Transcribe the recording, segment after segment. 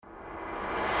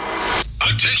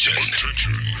Attention.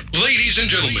 Ladies and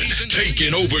gentlemen,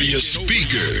 taking over your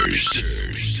speakers.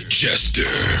 Jester.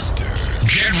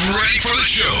 Get ready for the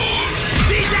show.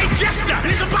 DJ Jester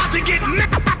is about to get mad.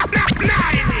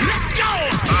 Let's go.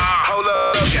 Hold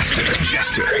up.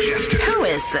 Jester. Who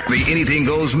is this? The Anything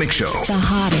Goes Mix Show. The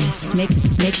hottest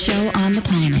mix show on the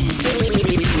planet.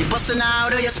 We busting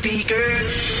out of your speaker.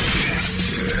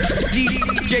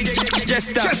 DJ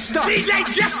Jester. DJ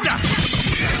Jester.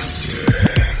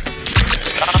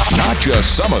 Not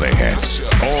just some of the hits,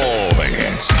 all the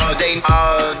hits. All day.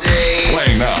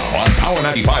 Playing now on Power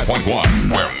 95.1,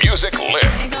 where music lives.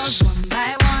 It goes one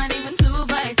by one, even two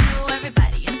by two.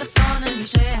 Everybody in the phone, let me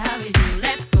show you how we do.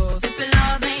 Let's go. Tip it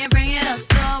low, then you bring it up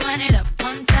slow. Run it up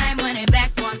one time, run it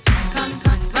back once more. Come,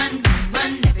 run.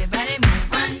 Everybody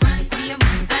move, run. See you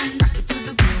move, and rock it to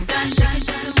the groove. Done, to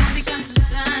the moon becomes the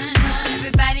sun.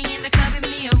 Everybody in the club, give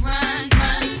me a run.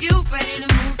 If you ready to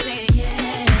move, say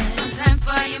yeah. One time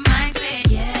for your mind, say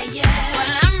yeah.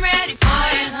 Well, I'm ready for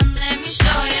you. Come, let me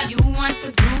show you. You want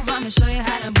to groove, I'ma show you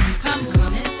how to move. Come,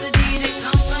 Mr. DJ,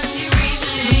 come on the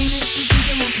replay. Mr. DJ,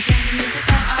 won't you turn the music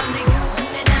up? All the girl on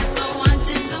the dance floor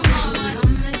wanting some more.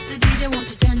 Come, Mr. DJ, won't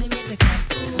you turn the music up?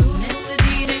 Come, Mr.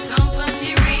 DJ, come on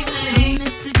the replay.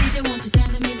 Mr. DJ, won't you turn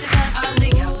the music up? All the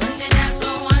girl on the dance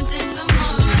floor wanting some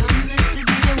more. Come, Mr.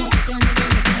 DJ, won't you turn the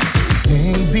music up?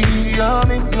 Baby, I'm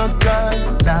hypnotized.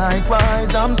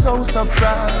 Likewise, I'm so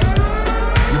surprised.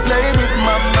 You play with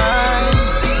my mind,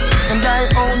 and I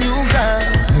own you, girl.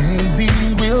 Baby,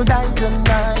 we'll die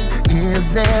tonight.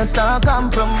 Is there some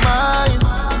compromise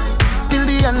till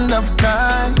the end of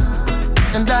time?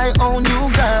 And I own you,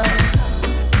 girl.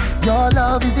 Your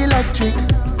love is electric.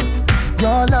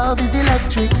 Your love is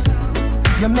electric.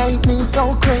 You make me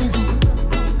so crazy.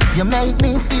 You make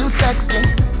me feel sexy.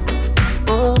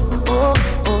 Oh, oh,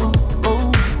 oh,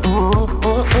 oh, oh,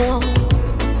 oh, oh,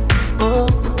 oh,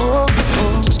 oh,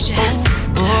 oh. Jester.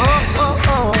 Oh, oh,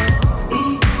 oh.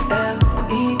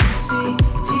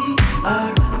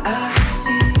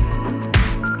 ELECTRIC.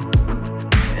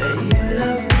 And you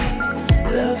love me.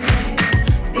 ELECTRIC.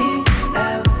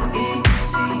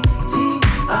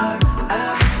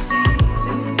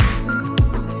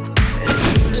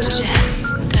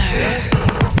 Jester.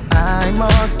 I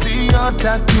must be your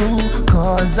tattoo,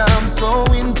 'cause I'm so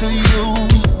into you.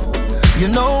 You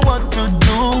know what to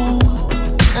do,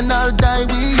 and I'll die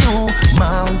with you.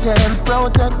 Mountains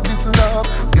protect this love,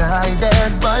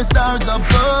 guided by stars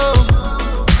above.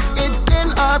 It's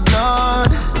in our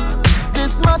blood,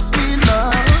 this must be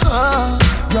love.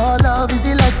 Your love is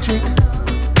electric.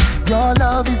 Your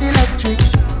love is electric.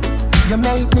 You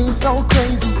make me so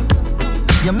crazy.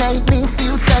 You make me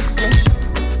feel sexy.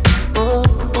 Oh,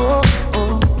 oh,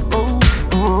 oh, oh,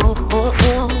 oh, oh,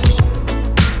 oh.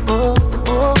 Oh,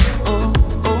 oh, oh,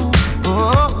 oh, oh,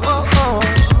 oh, oh.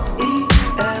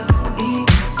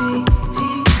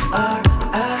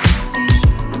 ELECTRIC.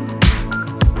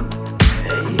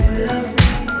 And you love me.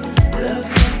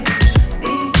 ELECTRIC.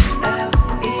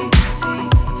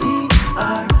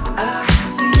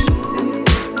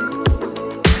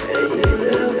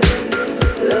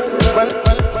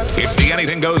 It's the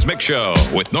Anything Goes Mix Show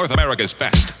with North America's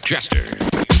best, Jester.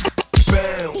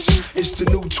 Bounce, it's the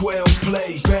new 12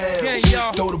 play. Bounce,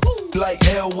 throw the like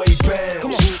Elway.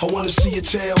 Bounce, I wanna see your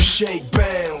tail shake.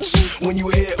 Bounce, when you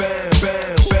hear bounce.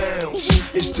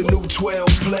 It's the new 12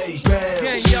 play.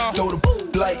 Bounce, throw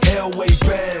the like Elway.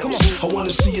 Bounce, I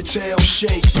wanna see your tail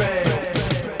shake.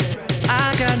 Bounce.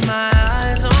 I got my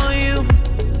eyes on you.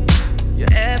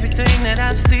 You're everything that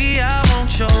I see. I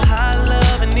want your high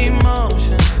love and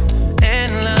emotion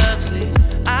endlessly.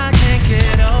 I can't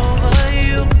get over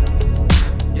you.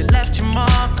 You left your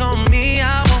mark on me.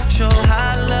 I want your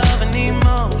high love and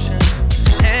emotion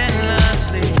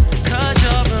endlessly. 'Cause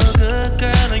you're a good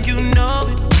girl and you know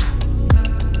it.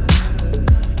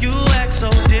 You act so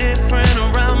different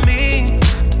around me.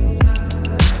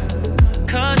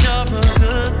 'Cause you're a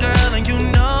good girl and you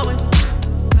know it.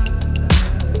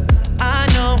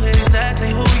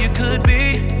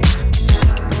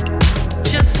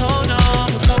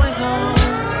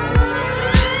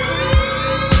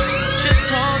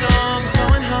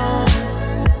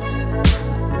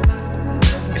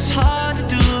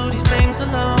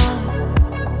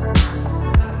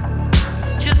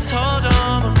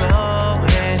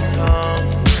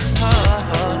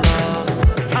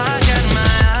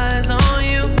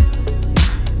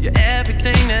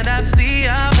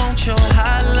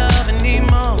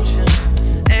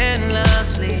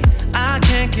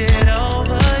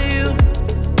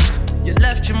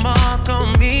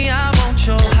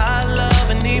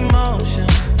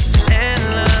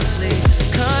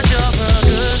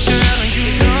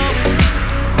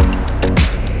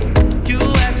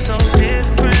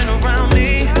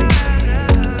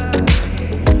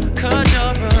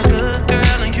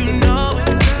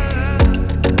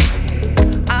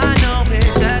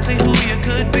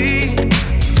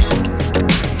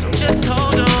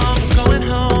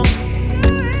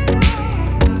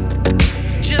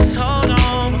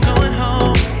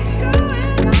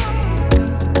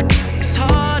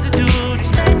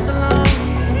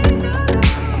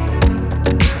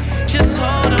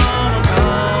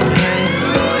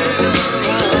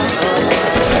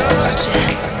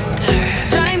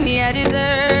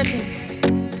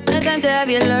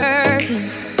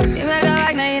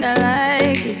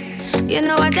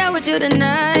 I dealt with you the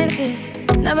nicest.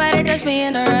 Nobody touched me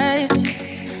in a righteous.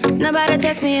 Nobody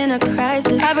text me in a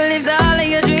crisis. I believe that all of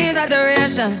your dreams are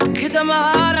duration. You took my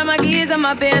heart, all my keys, and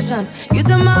my patience. You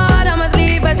took my heart, I must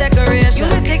leave a decoration. You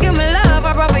mistaken my love,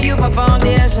 I brought for you for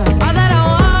foundation. All that I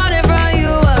wanted from you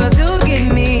was to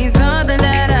give me something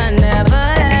that I never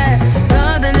had,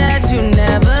 something that you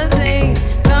never seen,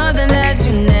 something that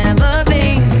you never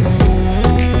been.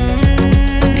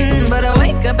 But I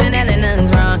wake up and nothing's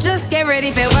wrong. Just get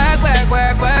ready for work, work,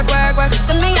 work, work, work, work.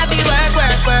 To me, I be work,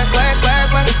 work, work, work,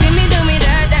 work, work. You see me do me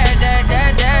dirt, dirt, dirt,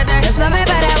 dirt, dirt, dirt. Just love me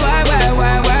by that work, work,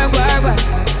 work, work, work, work.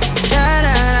 Da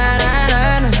da da da da.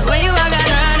 When you walk out,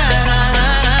 na na na na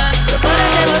na. Before the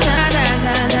table turn, turn,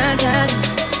 turn, turn, turn.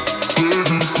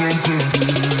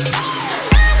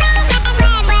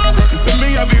 You see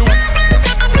me have you. You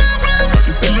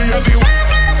see me have you. You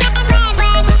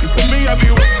see me have you. You see me have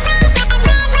you. Work, work, work,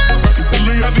 work, work. You see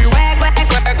me have you. Work, work,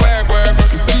 work, work, work.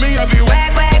 You see me have you.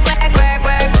 Work, work, work, work,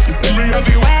 work. You see me have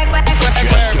you.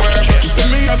 It's not a joke. You see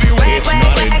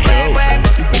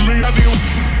me have you.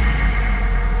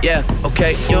 Yeah,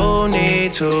 okay, you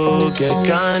need to get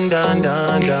done, done,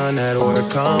 done, done. That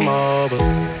work, come over.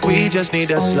 We just need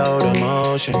to slow the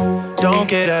motion. Don't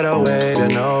get out of the way to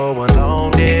no one.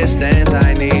 Long distance,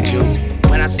 I need you.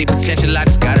 When I see potential, I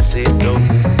just gotta see it through.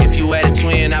 If you had a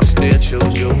twin, I would still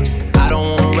choose you. I don't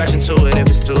wanna rush into it if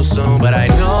it's too soon, but I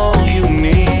know you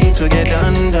need to get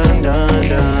done, done, done,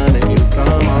 done. If you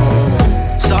come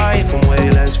over, sorry if I'm way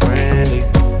less friendly.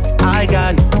 I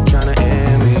got tryna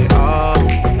end me off.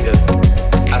 Yeah.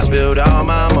 I spilled all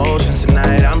my emotions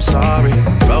tonight. I'm sorry.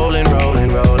 Rolling,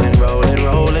 rolling, rolling, rolling,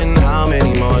 rolling. How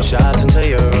many more shots until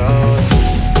you're rolling?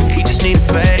 We just need a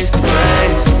face to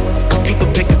face. You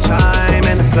can pick the time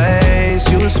and the place.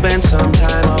 You'll spend some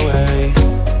time away.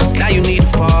 Now you need to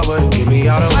forward and give me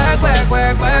all the work, work,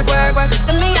 work, work, work, work.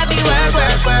 To me, I be work,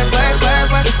 work, work, work,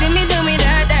 work, work. You see me do me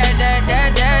dirt, dirt, dirt,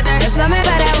 dirt, dirt, dirt. Just love me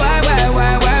by that work, work,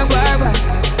 work, work, work, work.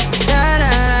 Da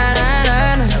da da da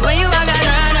da. When you walk out,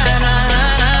 na na na na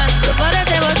na. Before the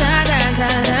table turn, turn,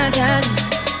 turn, turn, turn.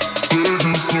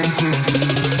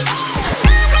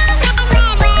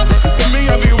 You see me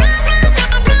have you. You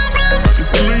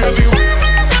see me have you.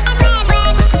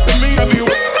 You see me have you.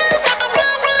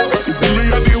 You see me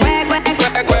have you. Work, work,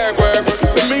 work, work, work. You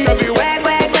see me have you. Work,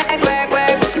 work, work, work,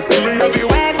 work. You see me have you.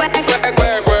 Work, work, work,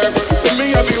 work, work. You see me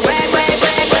have you. Work, work,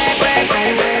 work, work, work, work.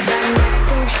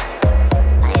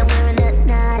 I am wearing a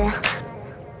nada.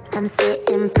 I'm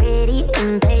sitting pretty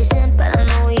impatient, but I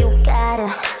know you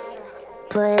gotta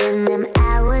put in them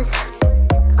hours.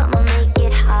 I'ma make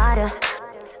it harder.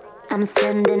 I'm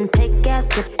sending pick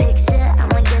after picture.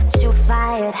 I'ma get you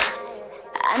fired.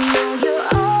 I know you're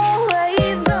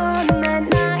always on that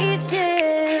night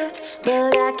shift,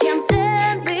 but I can't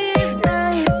stand these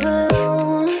nights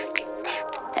alone.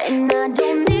 And I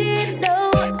don't need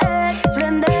no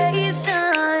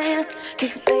explanation,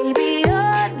 'cause baby,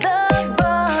 you're the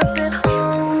boss at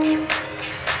home.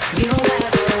 You don't gotta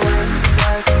go to work,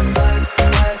 work, work,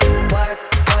 work, work,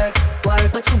 work, work,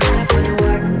 but you gotta put in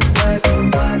work, work,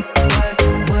 work, work,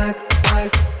 work,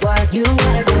 work, work. You don't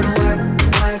gotta go to work,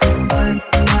 work, work, work,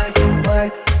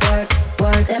 work, work,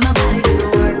 work. Let my body do the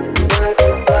work, work,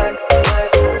 work, work,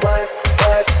 work,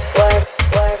 work, work,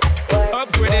 work, work. Up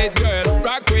with it, girl.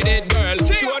 Rock with it, girl.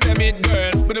 Show them it,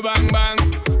 girl. With a bang bang.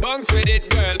 Bounce with it,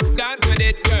 girl. Dance with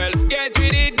it, girl. Get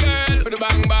with it, girl. With a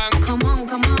bang bang. Come on,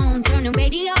 turn the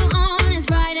radio on. It's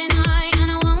Friday night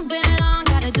and I won't be long.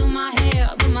 Gotta do my hair,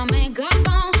 put my makeup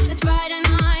on. It's Friday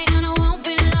night and I won't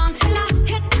be long till I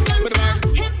hit the dance floor,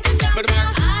 hit the dance floor.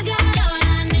 I got all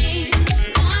I need.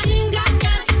 No, I ain't got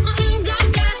cash,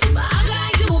 but I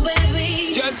got you, baby.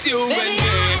 Just you and Baby, me. I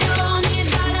don't need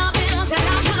dollar bills to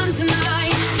have fun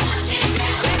tonight.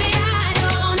 Baby, I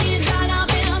don't need dollar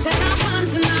bills to have fun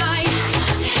tonight.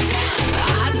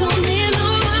 I don't need no More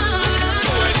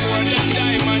money. than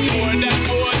diamond, more than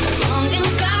gold. As long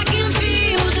as I can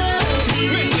feel the beat,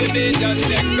 Baby, just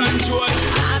take control. I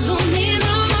don't need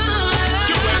no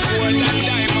You are more than money.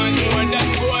 diamond, more than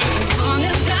gold. As long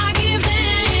as I keep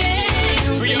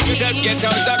Free up yourself, dancing. get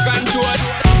out of control.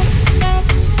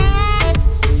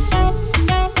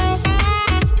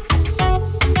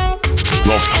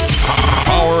 The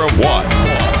power of one.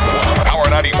 Power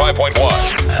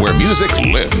 95.1. Where music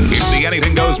lives. It's the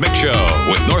Anything Goes Mix Show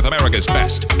with North America's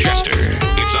best, Jester.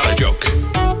 It's not a joke.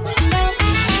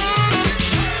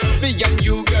 Me and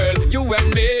you, girl, you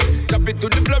and me. Drop it to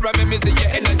the floor and make me see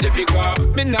your energy because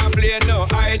me not play no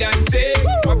hide and seek.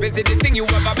 What is it, the thing you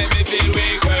ever make me feel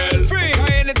weak, girl? Free.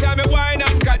 Anytime I whine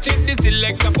and catch it, the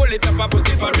selector pull it up and put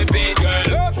it for repeat,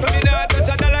 girl. Up, me not touch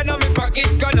a dollar in my pocket,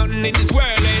 'cause nothing in this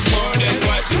world ain't more than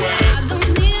what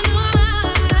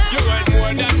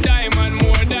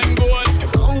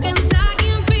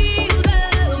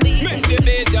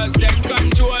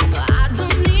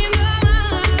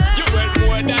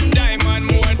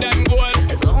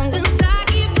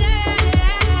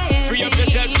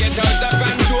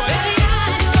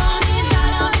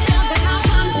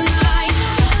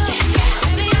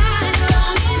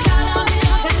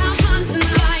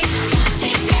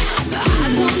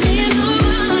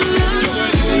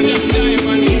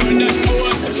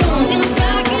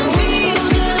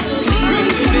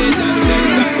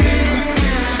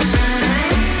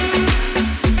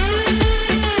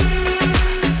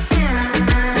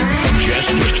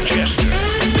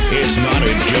not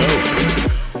a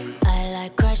joke. I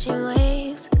like crashing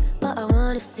waves, but I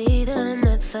wanna see them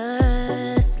at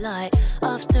first light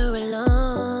after a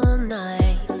long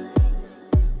night.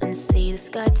 And see the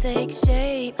sky take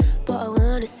shape, but I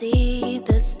wanna see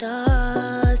the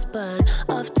stars burn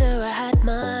after I had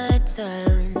my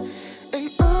turn. And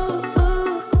ooh,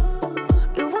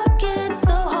 you're working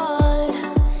so hard.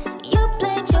 You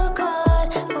played your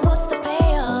card, so what's the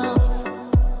payoff?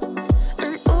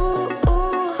 And ooh,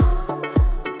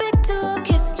 big talk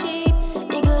is cheap.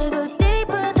 You gotta go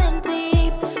deeper than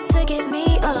deep to get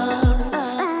me off.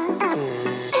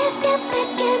 If you're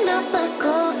picking up my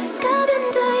call, come and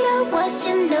do your worst.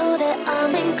 You know that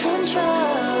I'm in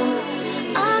control.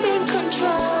 I'm in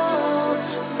control.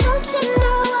 Don't you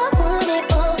know I want it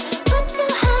all? Put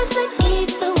your hands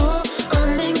against the wall.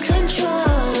 I'm in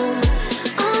control.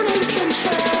 I'm in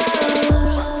control.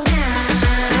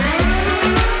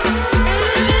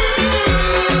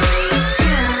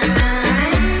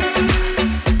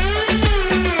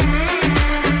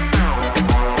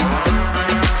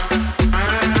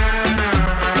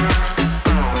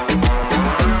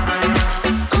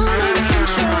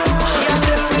 She a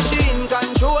tell me she in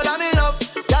control of me love.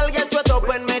 Girl get wet up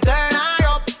when me turn her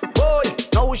up. Boy,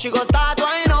 now she go start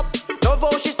wind up. Love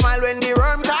how she smile when the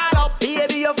worm crawl up.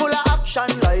 Baby, you full of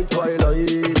action like Twilight.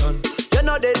 You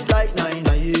know dead like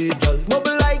 9-9, girl.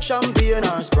 Bubble like champagne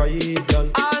or Sprite, girl.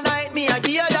 All night me I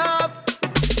give you love.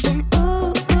 You're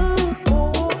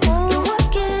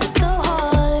working so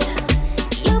hard.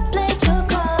 You played your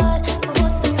card, so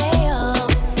what's the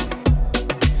payoff?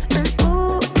 And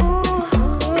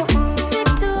big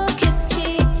talk is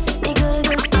cheap. You gotta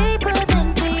go deeper than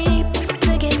deep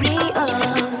to get me off.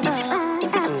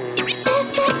 If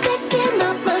you're picking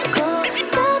up my call,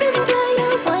 come and do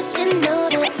your worst. You know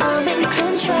that I'm in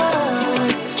control.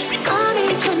 I'm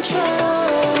in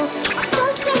control.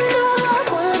 Don't you know I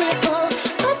want it all?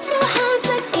 Put your hands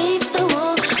against the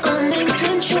wall. I'm in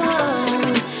control.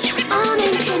 I'm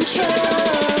in control.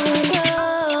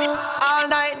 All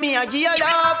night me I give you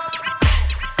love.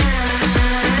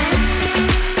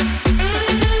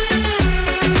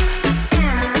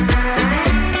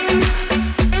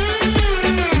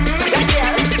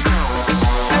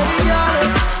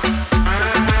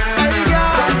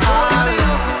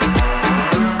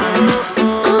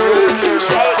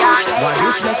 Why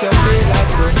this make you feel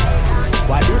like though?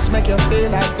 Why this make you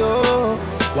feel like though?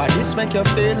 Why this make you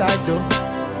feel like though?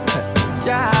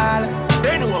 Gyal,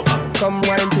 come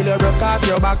wine till you broke off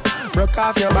your back, broke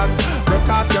off your back, broke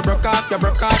off your, broke off your,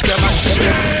 broke off your back.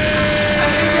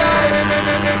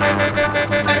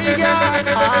 Hey gyal,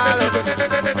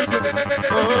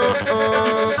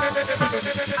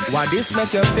 why this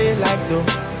make you feel like though?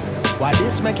 Why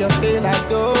this make you feel like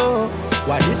though?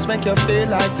 Why this make you feel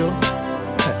like though?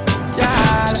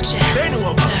 Gyal,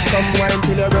 come wine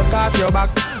till you broke off your back,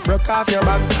 broke off your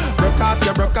back, broke off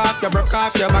your, broke off your, broke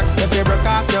off your back. If you broke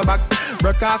off your back,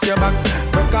 broke off your back,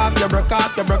 broke off your, broke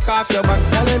off your, broke off your back.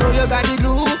 Girl, you know you got the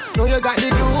glue, know you got the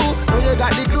glue, know you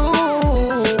got the glue.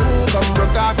 Come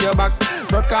broke off your back,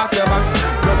 broke off your back,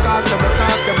 broke off your, broke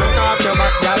off your, broke off your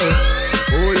back, girl.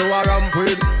 Who you are ramp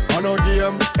with? On no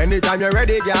game. Anytime you're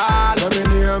ready, girl. So me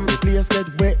name. The place get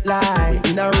wet like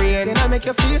in a rain. Then I make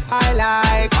you feel high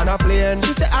like on a plane.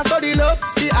 She say I saw the love,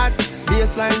 the hot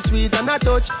baseline sweet and I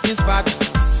touch the spot.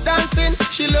 Dancing,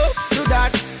 she love do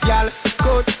that. Gyal,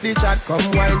 coat the chat. Come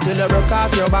wine till you broke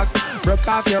off your back, broke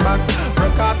off your back,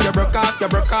 broke off your, broke off your,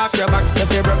 broke off your back.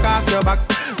 If you broke off your back,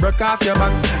 broke off your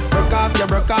back, broke off your,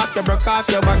 broke off your, broke off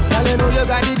your back. Girl, you know you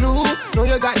got the glue, know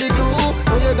you got the glue,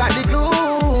 know you got the glue.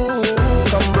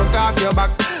 Come broke off your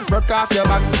back, broke off your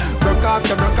back, broke off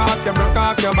your, broke off your, broke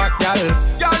off your back, girl.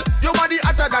 Girl, your body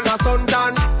hotter than a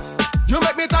suntan. You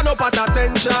make me turn up at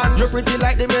attention. You're pretty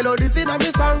like the melodies in a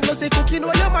me song. Plus the cooking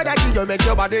when your mother kill you make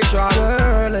your body strong.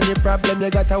 Girl, any problem you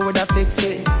got I woulda fix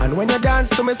it. And when you dance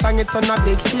to me song it on a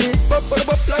big hit. Bop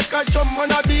like a drum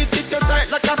on a beat. It you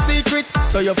tight like a secret.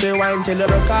 So you feel wine till you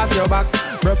broke off your back,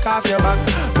 broke off your back,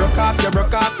 broke off your,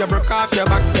 broke off your, broke off your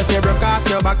back. If you broke off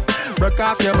your back, broke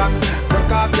off your back,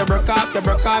 broke off your, broke off your,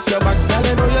 broke off your back. Girl,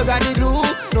 you know you got the glue,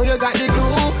 know you got the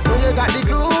glue, know you got the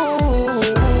glue.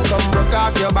 Come broke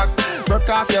off your back, broke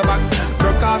off your back,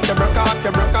 broke off your, broke off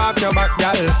your, broke off your back,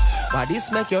 girl. Why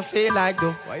this make you feel like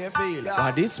though? Why you feel?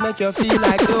 Why this make you feel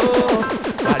like though?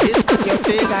 Why this make you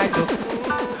feel like though?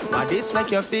 Why this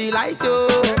make you feel like though?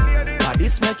 Why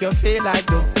this make you feel like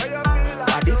though?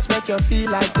 Why this make you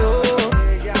feel like though?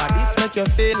 Why this make you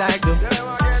feel like though?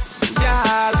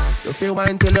 Gyal, you feel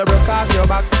wine till you broke off your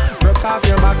back, broke off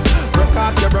your back, broke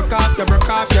off your, broke off your, broke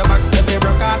off your back. If you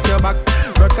broke off your back,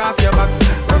 broke off your back,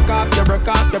 broke broke off, you broke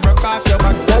off, you broke off your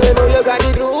back. Girl, you know you got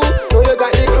the glue, know you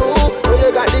got the glue, know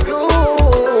you got the glue.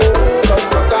 Just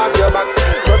broke off your back,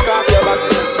 broke off your back,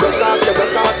 broke off, you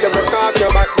broke off, you broke off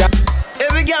your back.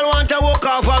 Every girl want to walk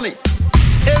off for me.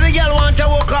 Every girl want to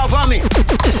walk off for me.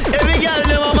 Every girl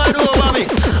them a mad over me.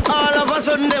 All of a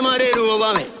sudden them a dead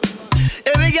over me.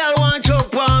 Every girl want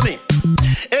choke for me.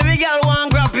 Every girl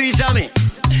want grab piece of me.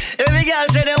 Every girl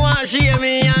say they want share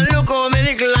me. And look how me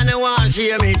little and they want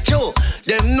share me too.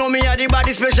 Them know me a the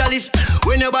body specialist.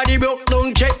 When your body broke,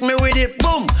 don't check me with it.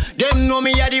 Boom. Them know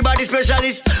me a the body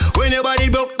specialist. When your body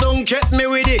broke, don't check me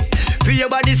with it. Feel your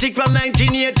body sick from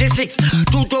 1986.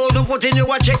 2014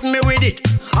 you a check me with it.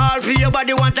 All for your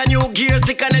body want a new gear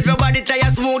stick. And if your body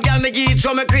tire smooth, girl, me give it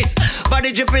some crisp.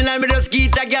 Body dripping and me just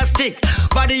get a gas stick.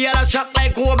 Body yellow shock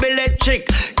like Kobe electric.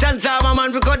 Chance of a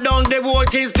man we cut down the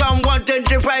voltage from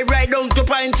 125 right down to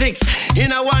 0.6.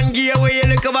 In a one gear where you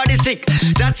look a body sick.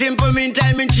 That simple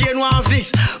meantime in chain one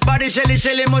fix. Body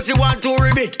shelly must you want to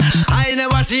ribbit. I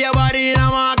never see your body in a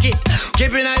market.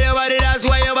 Keeping on your body, that's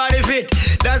why your body fit.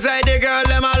 That's why the girl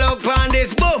them a look on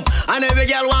this. Boom. And every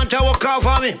girl want to walk off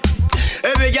for me.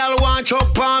 Every girl want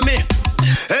choke on me.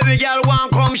 Every girl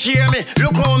want come share me.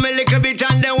 Look how me little bit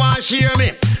and they want share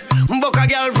me. Book a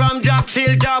girl from Jack's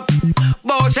Hilltop.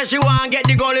 Boss says she want get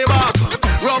the gully back.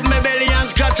 Rub me belly and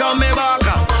scratch on me back.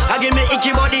 I give me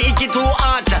icky body, icky too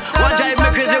hot. One time me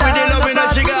crazy with the love in the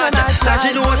cigarette. That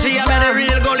she know see I'm in a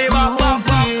real gully back.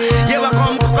 You ever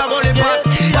come cook a gully pot?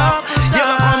 You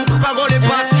ever come cook a gully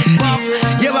pot?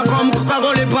 You ever come cook a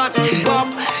gully pot? So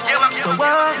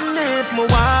what if my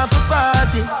wife a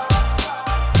party?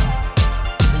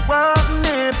 What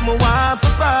if my wife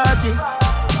a party?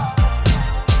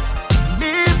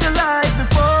 Live your life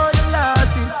before you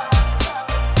lost it.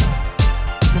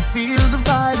 Me feel the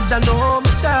vibes, I know me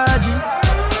charge it.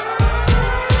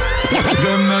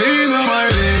 Them no inna my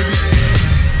leg,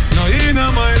 no inna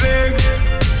my leg.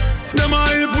 Them a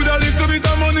help with a little bit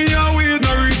of money and weed,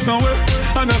 no reach somewhere.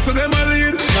 And after them a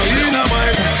lead, no inna my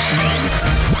leg.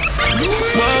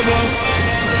 Wow,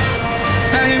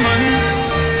 hey man,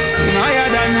 higher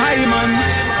than high man.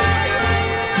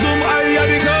 Zoom higher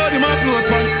the cloud, him a float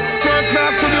man. First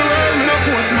class to the world, me no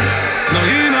coach man. No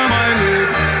inna my leg.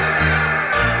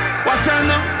 Watch out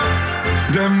now.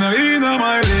 Them no inna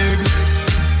my leg.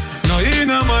 No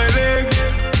inna my leg.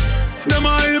 Them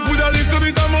a help with a little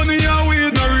bit of money and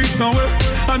weed, no reach somewhere.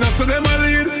 And after them a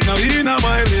lead, no inna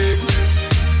my leg.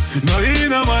 No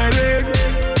inna my leg.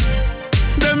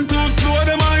 Them too slow,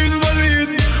 them a invalid.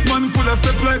 Man full of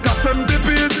step like a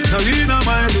 70-feet. Now inna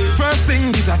my leg. First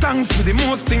thing, get a thanks for the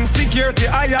most things. Security,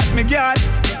 I at me guard.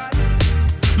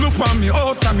 Look on me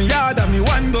house and me yard and me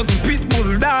 1 dozen pit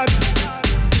bull dog.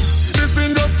 This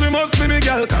industry must be me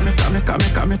girl. Come me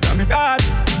hard.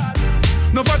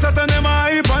 No fatter than them a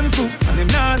hype and soups. And them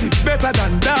nah live better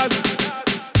than dog.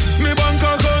 Me bank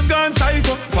account gone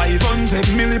psycho. 500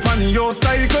 milli pan your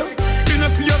cycle. You know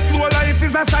see your slow life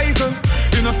is a cycle.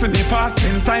 You know see me fast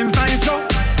 10 times nitro.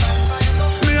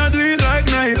 Me a do it like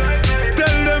night.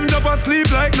 Tell them jump asleep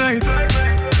like night.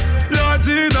 Lord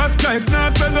Jesus Christ, now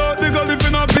sell out the gully if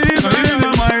you no beat. No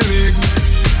inna my leg.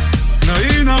 No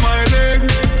inna my leg.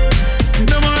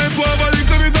 Them a hype over a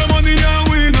little bit of money and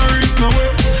we no reach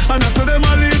nowhere. And after them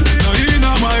a lead. No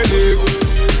inna my leg.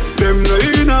 Them no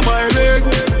inna my leg.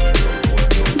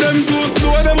 Them too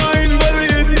slow, them a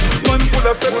invalid. Man full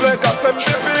of step like a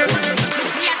 70-feet.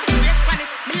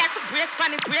 Me like to brace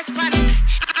pan it.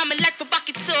 Me like to back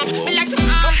it up. Me like to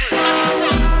back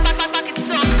it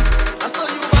up. I saw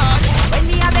you bad. When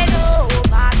me a bend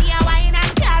over, me a wine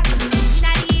and cat.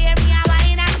 Inna the air, me a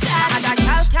wine and cat. And that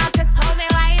girl can't test how me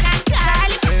wine and cat.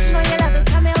 Charlie, know you love it,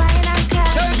 how me wine and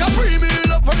cat. Shake a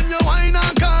premium up when you wine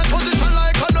and cat. Position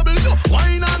like a W,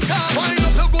 wine and cat. Wine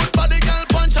up your good body, girl,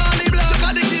 punch Charly Black.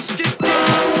 Look at the gift.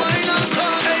 Wine and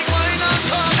cat, hey, wine and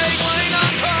cat, hey, wine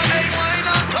and cat.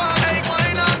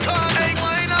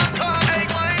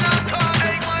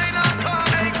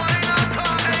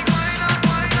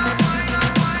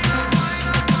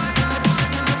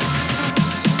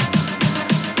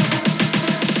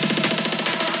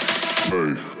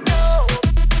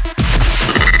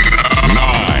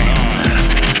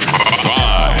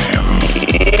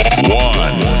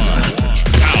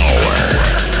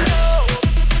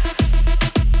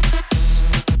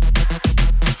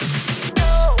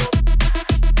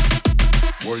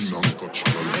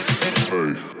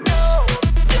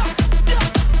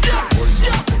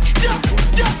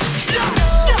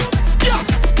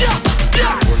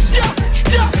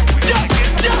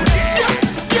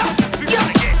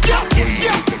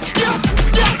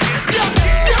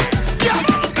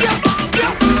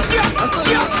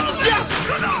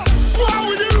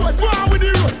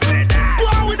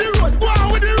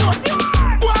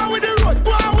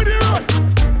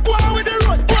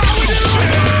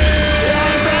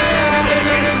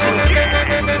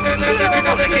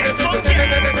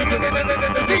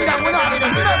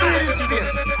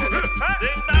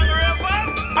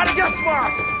 guess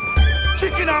what?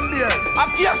 Chicken and beer.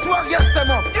 And guess what? Guess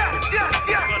them up. Yeah.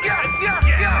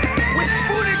 With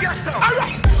food and guess up. All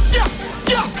right. Yes.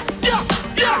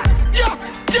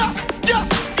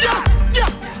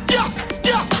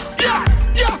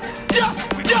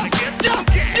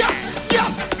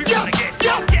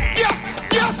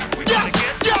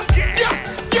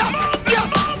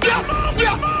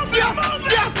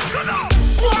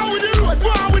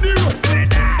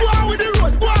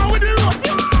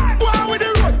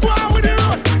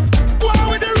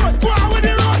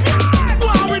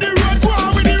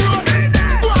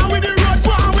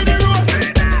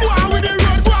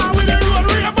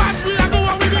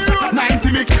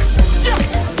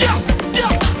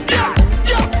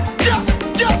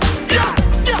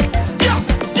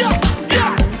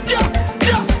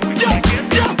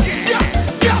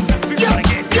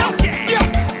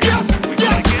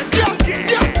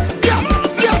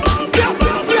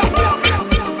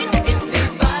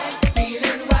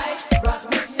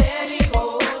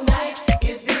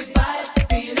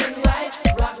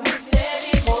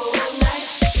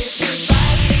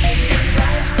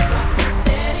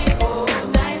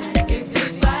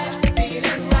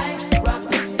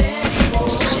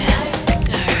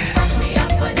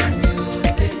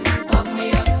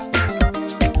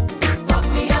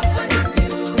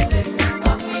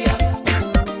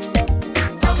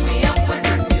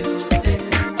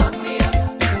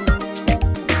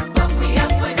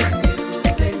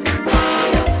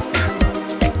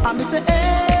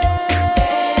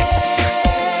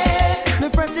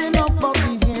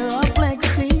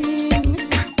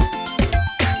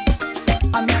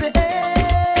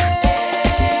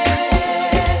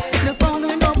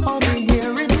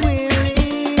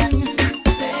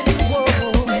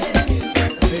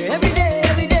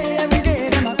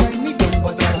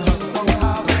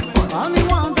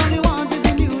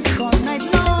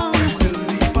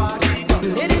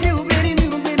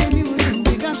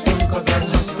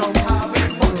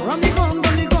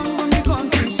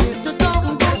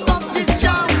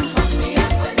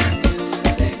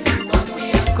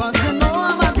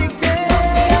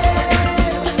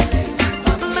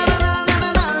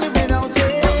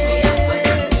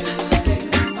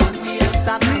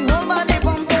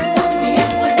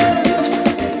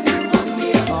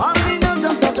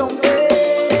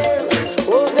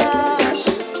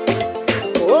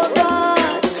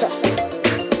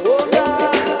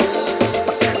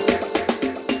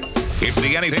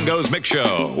 Anything Goes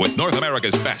Mixshow with North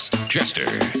America's best, Jester.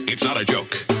 It's not a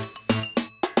joke.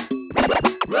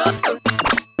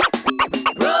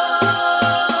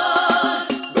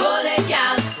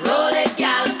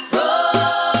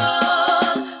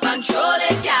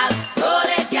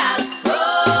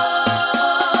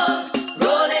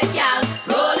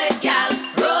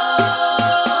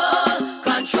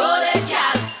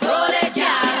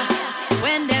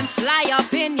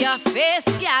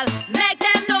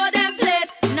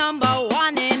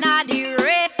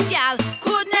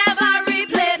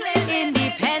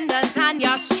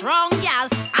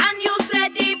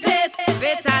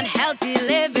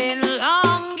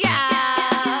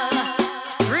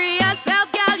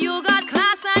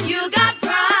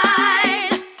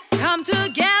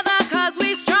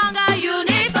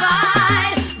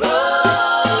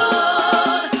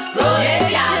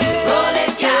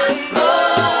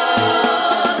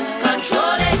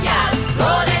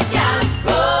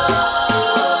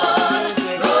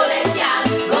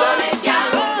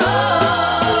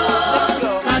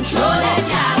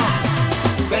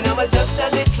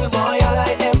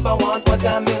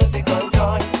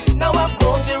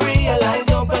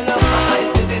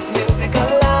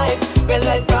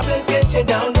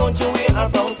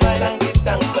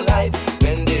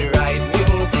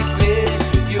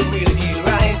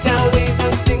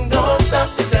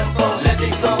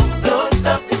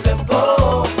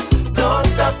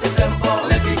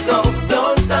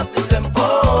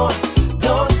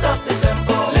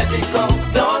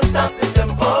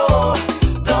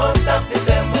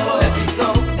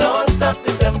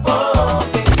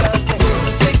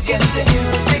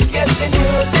 Yes, the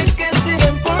music is the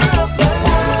tempo of the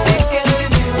life.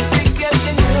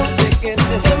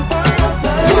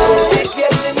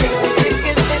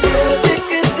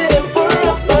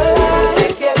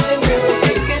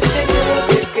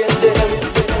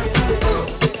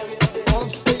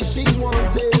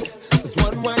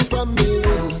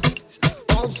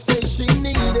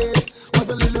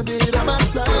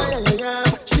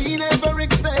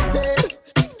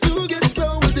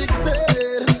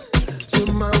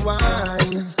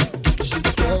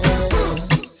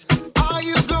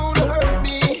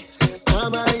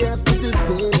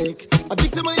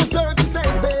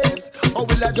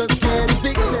 will I just get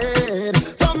evicted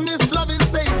from this love is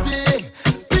safety?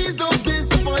 Please don't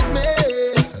disappoint me.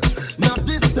 Not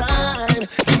this time.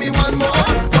 Give me one more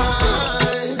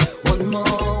wine, one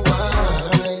more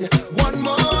wine, one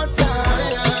more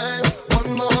time,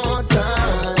 one more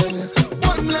time,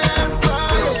 one last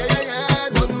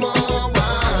wine, one more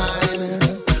wine,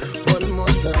 one more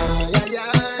time.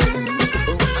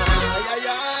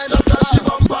 Just as she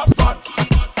bump up fat,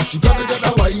 she gotta get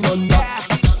a wine on that.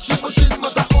 She pushing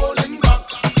but a holding back.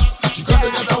 She gotta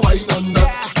get a wine on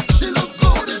that. She look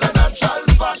good as a natural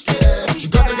fact, yeah. She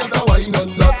gotta get a wine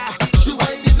on that. She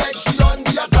whine it like she on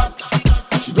the attack.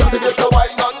 She gotta get a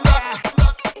wine on that.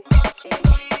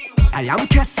 I am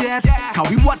Cassius, cause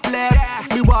we what less?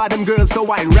 Me want them girls to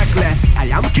wine reckless. I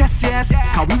am Cassius,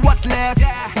 cause we what less?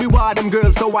 Me want them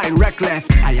girls to wine reckless.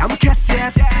 I am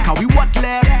Cassius, cause we what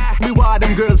less? Me want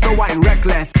them girls to wine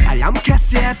reckless. I am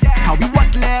Cassius, cause we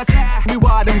what less? Me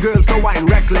want them girls to wine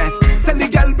reckless. Tell the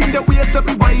girl bring the waist to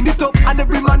be wind it up, and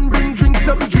every man bring drinks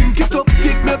to be drink it up.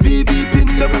 Take my BB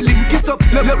pin, let me link it up,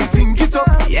 let me sing it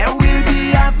up. Yeah, we'll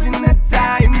be having a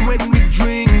time when we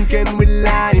drink and we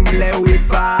lime, let we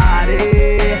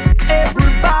party.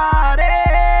 Everybody.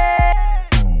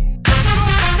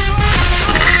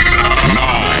 9,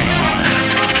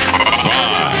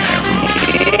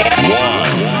 5, 1.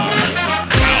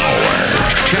 Our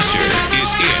Chester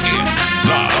is in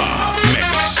the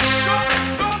mix.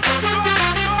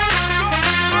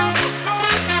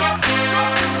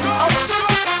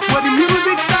 When the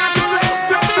music starts to play,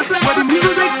 when the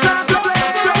music starts to play,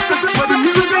 when the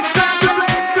music starts to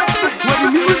play, when the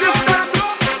music starts to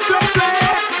play.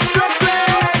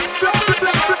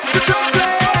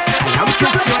 I am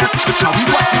Cassius, now we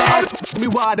reckless. Me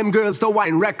want them girls to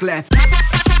wine reckless.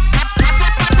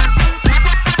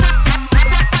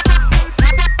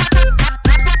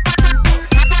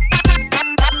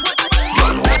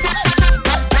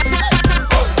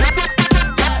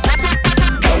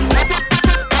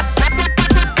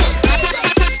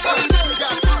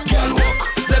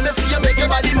 Let me see you make your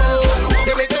body move.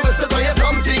 You make me whistle for you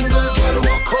something good.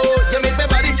 Oh, you make my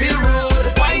body feel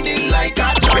rude. Whining like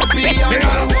a champion.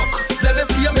 Let me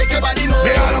see you make your body move.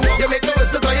 You make me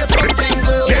whistle for you something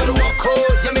good.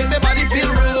 Oh, you make my body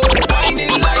feel rude.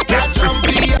 Whining like a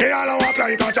champion. They all walk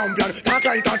like a champion, talk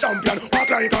like a champion, walk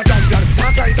like a champion,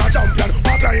 talk like a champion,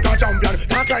 walk like a champion,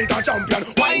 talk like a champion,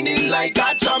 Whining like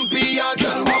a champion.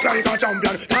 walk like a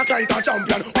champion, talk like a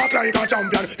champion, walk like a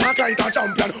champion, talk like a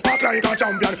champion, walk like a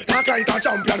champion, talk like a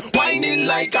champion, Whining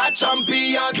like a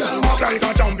champion. walk like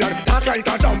a champion, talk like a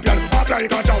champion, walk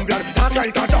like a champion, talk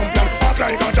like a champion, walk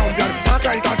like a champion, talk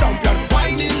like a champion,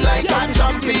 Whining like a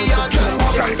champion.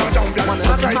 walk like a champion,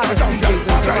 talk like a champion,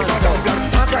 walk like a champion,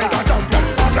 talk like a champion,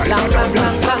 walk like a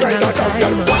champion, talk like a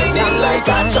champion, Whining like a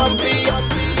champion.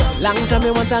 Long time I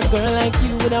want a girl like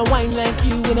you, with a wine like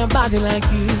you, with a body like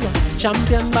you.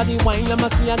 Champion body wine, I'ma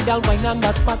see a girl wine on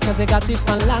the spot, cause they got it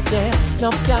on lock there. No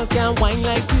girl can wine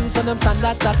like you, so them stand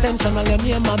that attention while your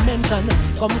name I mention.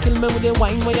 Come kill me with the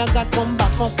wine where you got, come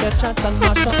back up your chat and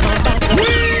mash up my back.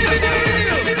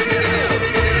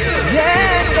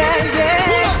 Yeah.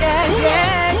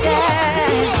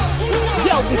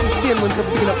 Yo, this is Tian to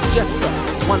picking up Jester,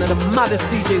 one of the maddest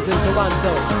DJs in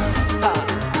Toronto.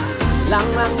 Long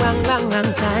time.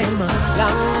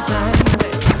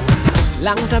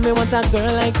 Long time I want a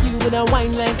girl like you, with a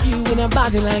wine like you, with a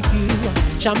body like you.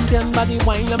 Champion body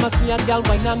wine, I'ma see a girl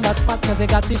wine on the spot, cause they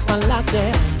got it on lock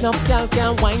there. No girl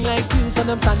can wine like you, so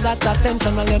them stand that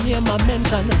attention while your name I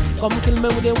mention. Come kill me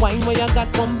with the wine where you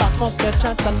got, come back up your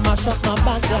chat and mash up my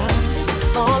background.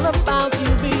 It's all about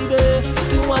you, baby,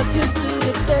 do what you do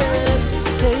the best.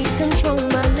 Take control,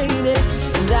 my lady,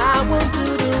 and I will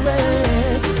do the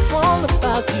rest. It's all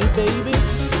about you, baby.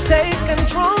 Take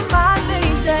control, my lady.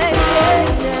 Yeah.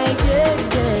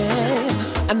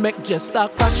 And make just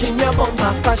start crashing your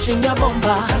bumper, crashing your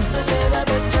bumper. Just a little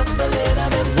bit, just a little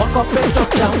bit. Walk up the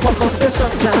structure, walk up the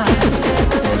structure.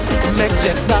 Make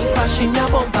just start crashing your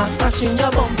bumper, crashing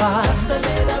your bumper. Just a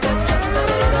little bit, just a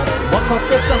little bit. Walk up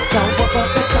the structure, walk up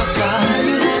the structure.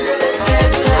 I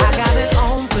got it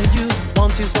on for you.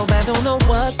 Want you so bad, don't know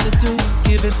what to do.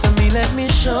 Give it to me, let me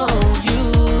show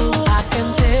you. I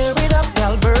can tear it up,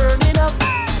 I'll burn it up.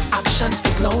 Actions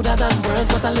speak louder than words,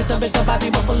 but a little bit of body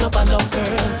muffle up enough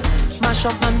curves. Smash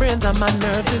up my brains and my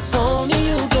nerves, it's only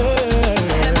you, girl.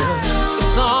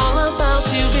 It's all about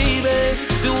you, baby.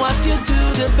 Do what you do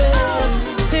the best.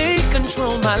 Take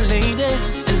control, my lady,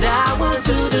 and I will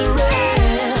do the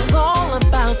rest. It's all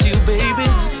about you, baby.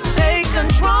 Take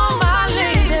control, my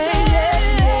lady.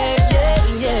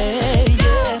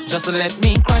 Yeah. Just let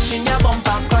me crash in your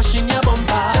bumper, crash in your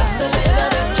bumper. Just a little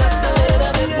bit, just a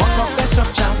little bit.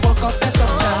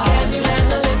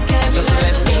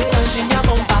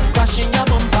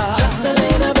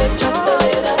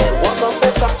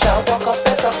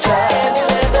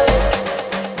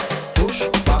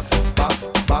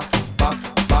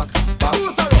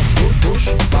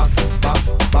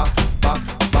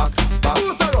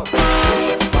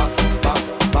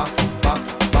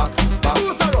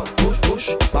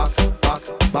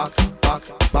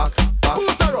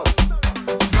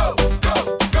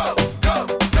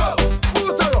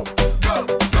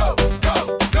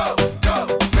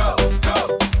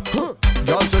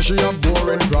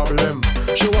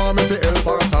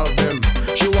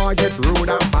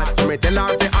 tell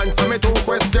her to answer me 2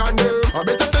 questions them. I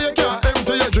better say you can't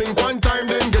empty your drink one time,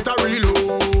 then get a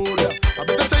reload. I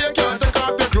better say you can't take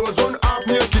off your clothes, run half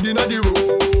naked inna the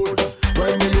road.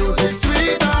 When the music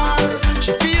sweeter,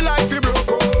 she feel like she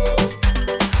broke out.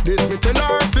 This me tell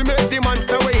her to make the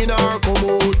monster way in her come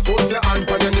out. Put your hand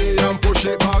on your knee and push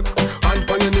it back. Hand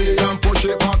on your knee and push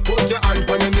it back. Put your hand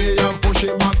on your knee and push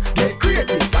it back. Get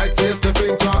crazy like say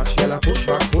Stephen Clutch. Girl, I push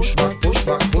back, push back, push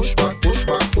back, push back, push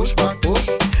back, push back, push.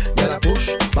 Girl, I push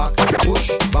back, push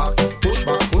back, push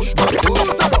back, push back, push. Push,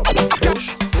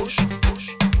 push, push.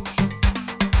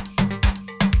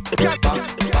 Get back,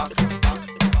 back, back.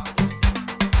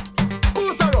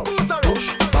 Push her up, push her up. Push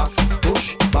back, push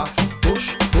back, push,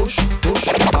 push, push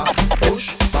back, push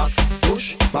back, push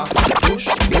back, push,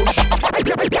 push.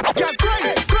 Get grind,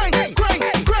 grind,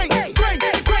 grind, grind,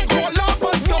 grind, grind. Roll up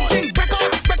on something, break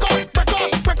off, break off, break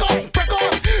off, break off, break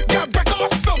off. Yeah, break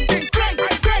off something, grind,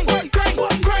 grind, grind,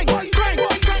 grind, grind, grind.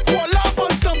 Roll up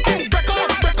on something, break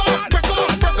off, break off, break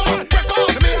off, break off, break off.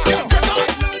 Yeah, break off.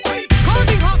 All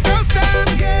the hot girls them,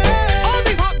 yeah. All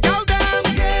the hot girls them,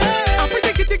 yeah. I'm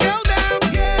pretty kitty girl them,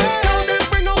 yeah. Girl them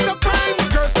bring out the prime.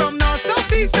 Girls from north,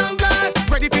 south, east, and west.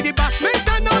 Ready for the basement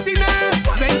and naughtiness.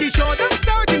 When the show them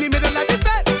start in the middle of the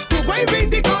bed, who going win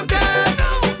the contest?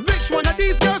 Which one of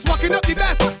these girls walking up the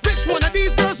best? Which one of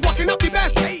these girls walking up the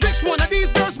best? Which one of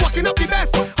these girls walking up the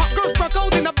best? Hot girls broke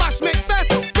out in a bashment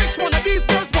fest. Which one of these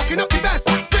girls walking up the best?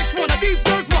 Which one of these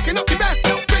girls walking up the best?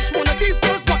 Which one of these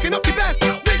girls walking up the best?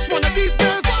 Which one of these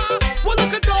girls? Well,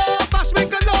 look at all, bashment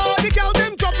galore. The girl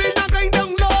them dropping and going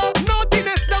down low.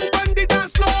 Naughtiness down on the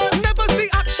dance floor. Never see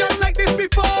action like this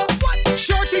before.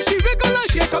 Shorty, she wiggle and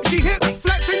shake up, she hips,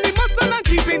 flexing the muscle and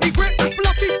keeping the grip.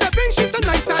 Fluffy stepping, she's so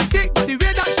nice and thick, but the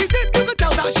way that she did, you could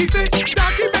tell that she fit.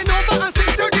 Darky bend over and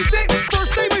 636.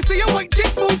 First time I see a white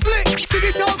chick move flick. See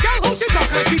the tall girl, how she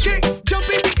talk and she kick. Jump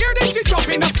in the air, then she drop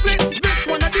in a split. Which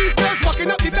one of these girls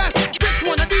walking up the best? Which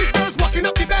one of these girls walking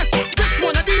up the best? Which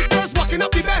one of these girls walking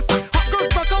up the best? Hot girls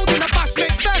broke out in a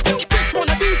bashment fest. Which one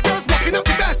of these girls walking up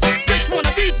the best? Which one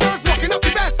of these girls walking up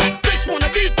the best? Which one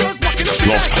of these girls walking up the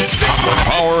best? The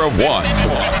power of one.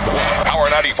 Power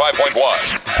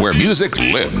 95.1, where music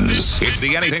lives. It's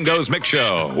the Anything Goes Mix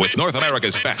Show with North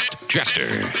America's best, Jester.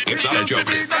 It's not a joke.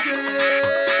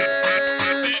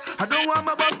 I don't want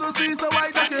my boss to see, so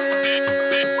I take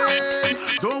it.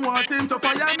 Don't want him to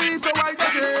fire me, so I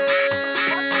take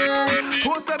it.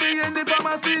 Post to be in the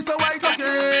pharmacy, so I take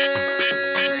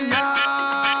it.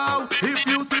 Yeah. If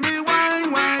you see me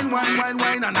wine, wine, wine, wine,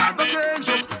 wine, and I take it.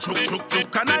 Choke, choke,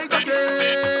 choke, and I take it.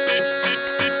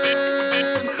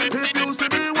 If you see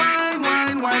me wine,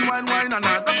 wine, wine, wine, wine, and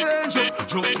I take it.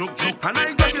 Choke, choke, choke, and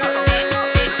I take it.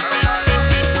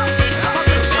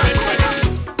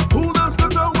 Who does go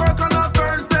to work on a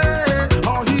Thursday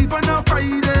or even a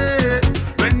Friday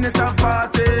when it have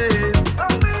parties?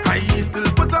 I still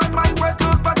put on my wet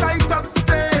clothes, but I just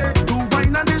stay to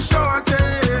wine on the shorty.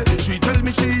 She tell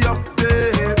me she up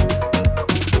there.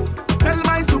 Tell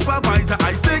my supervisor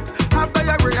I sick, have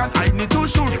diarrhea and I need to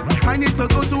shoot. I need to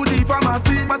go to the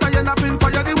pharmacy, but I end up in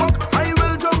fire the walk. I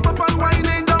will jump up and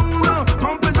whining down,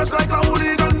 pumping just like a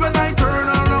hooligan when I turn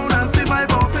around and see my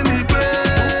boss in the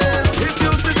place. If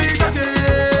you see me again,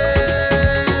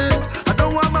 I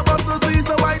don't want my boss to see,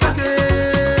 so I take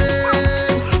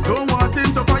it. Don't want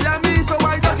him to fire me, so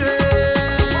I take it.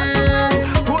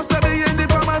 Post to be in the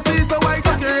pharmacy, so I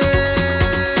take it.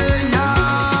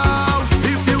 Yeah.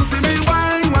 If you see me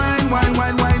wine, wine, wine,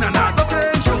 wine, wine, and I take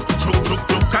it. Choke, choke, choke,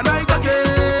 choke, and I take it.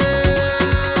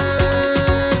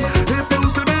 If you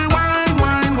see me wine,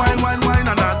 wine, wine, wine, wine,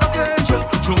 and I take it. Choke,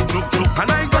 choke, choke, choke,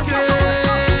 and I take it.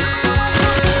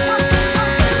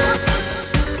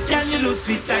 Can you lose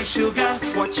sweet like sugar?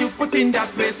 What you put in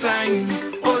that waistline?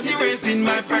 Only raising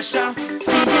my pressure.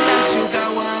 See me that sugar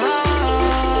wine.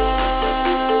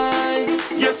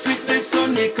 Your sweetness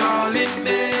only calling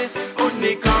me,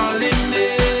 only calling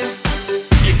me.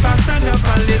 If I stand up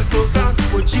a little closer,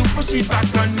 would you push it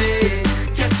back on me?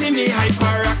 Getting me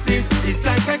hyperactive, it's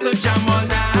like I could jam all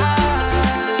night.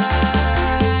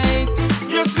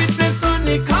 Your sweetness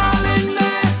only calling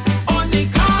me, only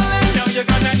calling. Now you're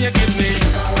gonna you give me.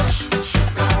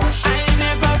 I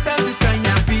never felt this kind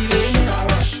of feeling.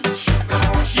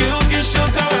 You give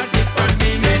sugar a different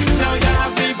meaning. Now you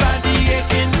have me body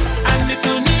aching and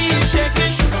little knees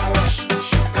shaking.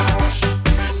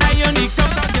 I only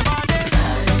come on your body.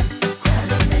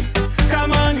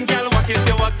 Come on, girl, walk it,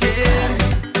 you walk it.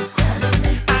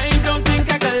 I don't think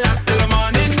I can last till the morning.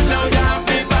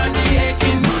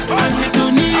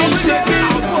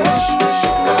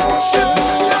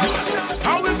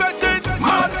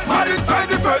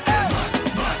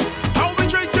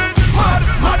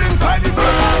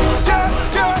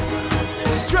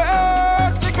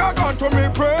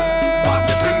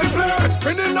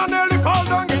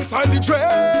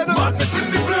 train. Madness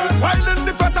in the place. While in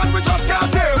the fat and we just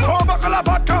can't take. 4 buckle of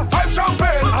vodka, 5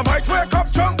 champagne. I might wake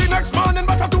up drunk the next morning,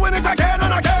 but I'm doing it again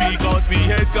and again. Because we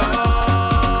had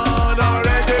gone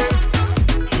already.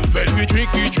 When we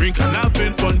drink and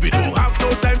having fun. We don't have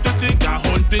no time to think. I'm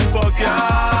hunting for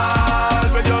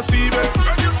girl. When you see me,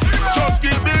 just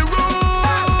give me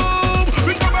room.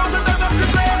 We come out and then up the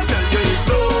place. Tell you it's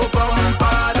no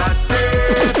bumper that's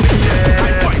safe. Yeah,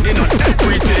 I'm finding on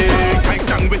everything. I'm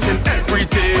sandwiching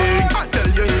everything. I tell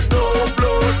you it's no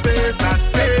floor space that's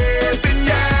safe.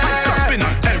 Yeah, I'm stopping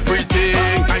on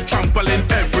everything. I'm trampling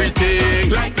everything.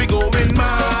 Like we going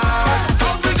mad.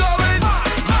 How we going?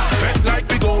 Fed like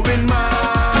we going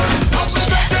mad. How we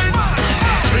going?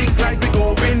 Drink like we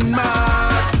going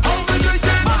mad. How we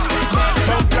drinking?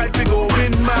 Talk like we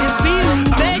going mad.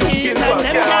 I'm looking for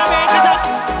girl.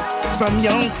 From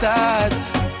young stars,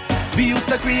 we used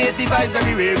to create the vibes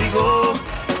everywhere we go.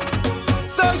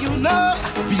 So you know,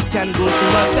 we can go to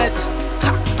a vet,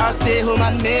 or stay home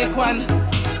and make one.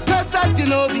 Cause as you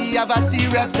know, we have a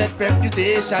serious vet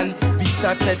reputation. We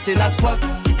start vetting at work,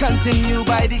 continue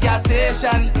by the gas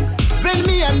station. When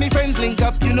me and me friends link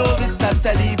up, you know it's a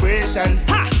celebration.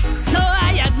 Ha! So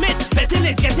I admit, vetting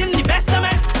is getting the best of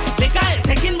me. The guy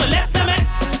taking my left of me.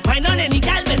 Why not any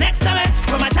gal be next to me?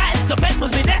 From a child to vet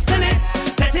was my destiny.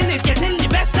 Vetting is getting the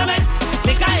best of me.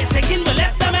 The guy taking my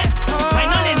left of me. Why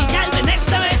not any gal be next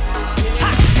to me?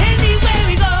 Ha! Anywhere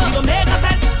we go, we gon' make a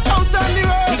vet. Out on the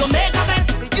road, We gon' make a vet.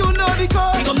 you know the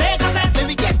code. We gon' make a vet. When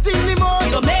we get in the mode,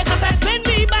 We gon' make a vet. When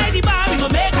we buy the bar, we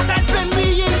gon' make a vet. when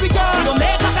we in the We car, gon'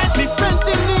 make a vet. me friends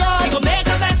in the We yard. gon' make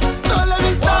a vet. So let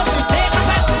me start it. Make a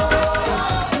vet.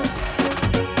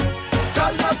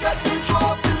 Girl, you get the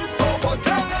trophy for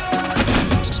Popcaan.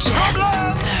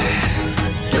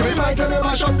 Give me mic, let me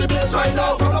mash up the place right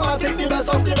now. I'ma take the best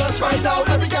of the best right now.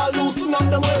 Every girl loosen up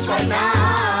the waist right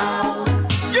now.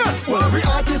 Yeah. Well, every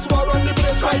artist will run the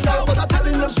place right now, but I'm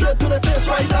telling them straight to the face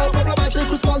right now. I'ma take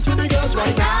response for the girls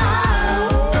right now.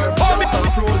 Every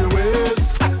start roll your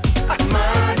waist.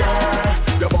 Murder.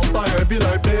 Your bumper heavy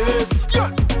like this.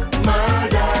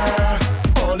 Murder.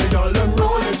 All the y'all them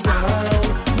roll it round.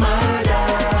 Murder.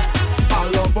 I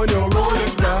love when you roll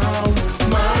it round.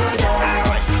 Murder.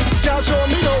 Girl, show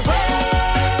me your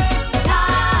waist.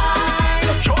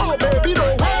 Oh, baby, the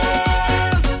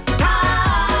waist.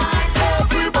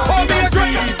 Everybody can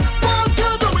see what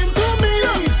you're doing to me.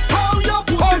 How you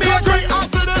put it on me. I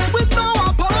say this with no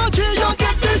apology. You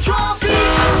get the trophy.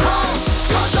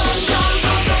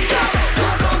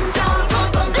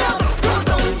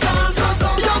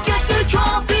 You get the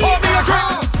trophy.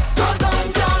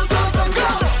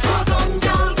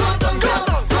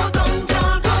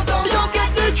 You get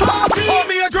the trophy. Pour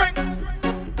me a drink,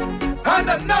 and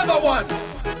another one,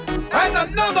 and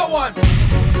another one,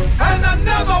 and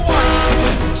another one.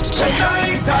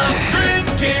 Tonight I'm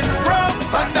drinking rum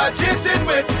and I'm chasing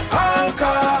with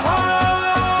alcohol.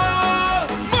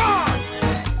 Man,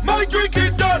 my drink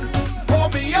is done. Pour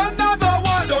me another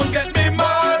one. Don't get me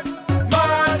mad,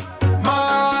 mad,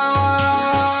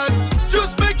 mad.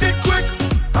 Just make it quick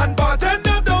and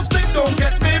bartender don't stick. Don't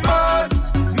get me mad,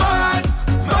 mad,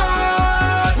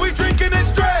 mad. We drinking it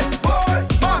straight, boy.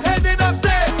 My head in a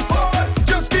state, boy.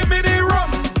 Just give me the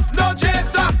rum, no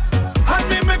chaser. Hand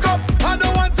me make up, I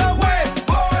don't want to wait,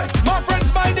 boy. My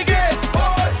friends by the gate,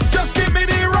 boy. Just give me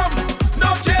the rum,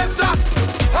 no chaser.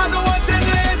 I don't want it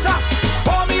later.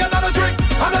 Pour me another drink,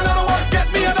 and another one.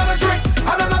 Get me another drink,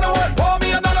 and another one. Pour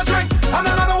me another drink, and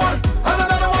another one, and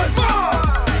another one.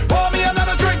 Pour me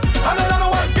another drink, and another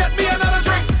one. Get me another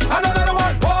drink, and another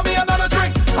one. Pour me another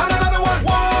drink, and another one.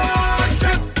 One,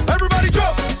 two, everybody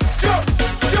jump, jump,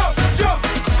 jump, jump.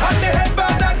 And the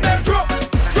headband and then drop,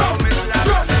 drop,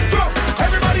 drop, drop.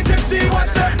 Everybody tipsy,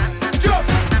 watch that. Jump,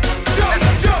 jump,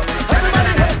 jump.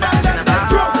 Everybody's headband and then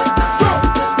drop, drop,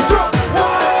 drop.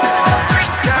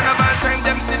 Carnival time,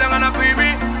 them sit down and a pre-me.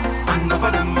 And enough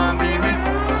of them want me.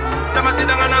 Them a sit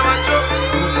down and a watch up.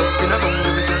 Pull up in a bum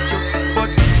with a judge up. But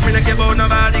me not care about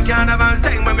nobody. Carnival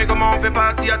time when me come on for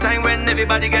party. A time when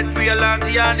everybody get real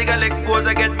naughty. All the girl expose,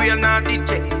 I get real naughty.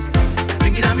 Check this.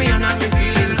 Drinking on me and I'm me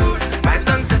feeling good. Vibes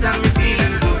on set and me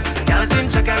feeling good. Girls in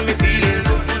check and me feeling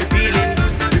good. Me feeling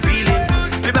good, me feeling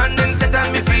good. The band in set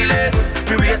and me feeling good.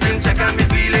 Me waist in check and me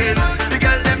feeling good. The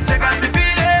girls them check and me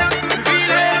feeling good. Me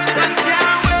feeling good. Them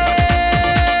can't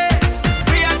wait.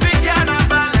 We have big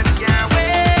carnival, them can't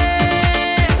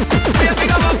wait. We have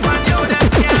big up on you, them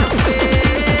can't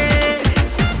wait.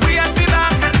 We have big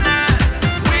bacchanal.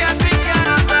 We have big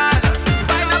carnival.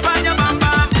 Wind up on your bum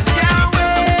bum, can't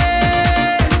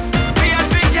wait. We have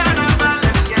big carnival,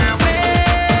 them can't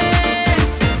wait.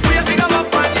 We have big up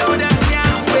on you, them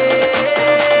can't wait.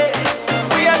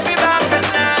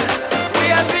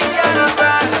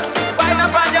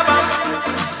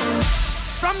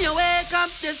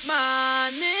 this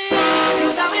morning.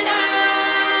 You's a winner,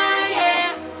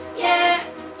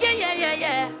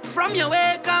 yeah. From your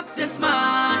wake up this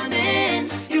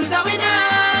morning, you's a winner,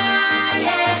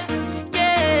 yeah.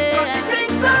 'Cause it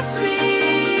tastes so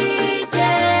sweet,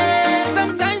 yeah.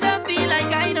 Sometimes I feel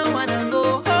like I don't wanna go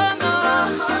home, no.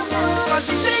 'Cause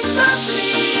it tastes so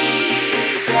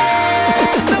sweet,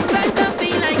 yeah. Sometimes I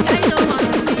feel like I don't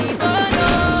wanna leave, oh no.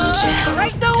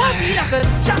 Right now I feel like a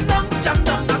jam down.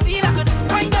 I feel like a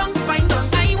wind down.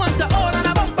 I want to hold on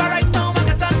a bumper right now. I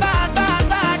get on bad,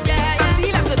 yeah. I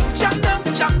feel like a jam down.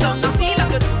 I feel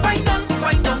like a wind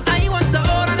down. I want to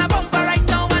hold on a bumper right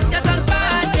now and get on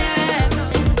bad, yeah.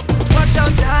 Watch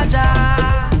out, Jaja.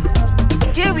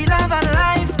 Here we love and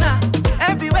life now.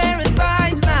 Everywhere is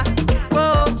vibes now.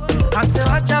 Whoa, I say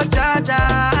watch out, Jaja.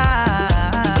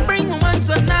 Bring woman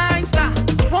so nice now.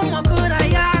 What more could I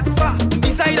ask for?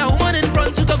 Beside a woman in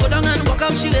front to go down and walk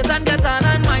up she lives and get on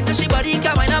and mind that she body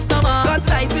can wind up no more. 'Cause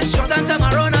life is short and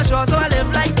tomorrow not sure, so I live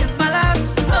like it's my last.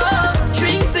 Oh,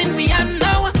 drinks in me and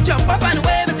now jump up and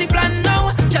wave is the plan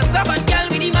now. Just up and girl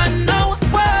with the man now.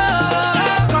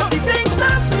 Whoa, 'cause it tastes so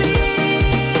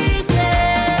sweet,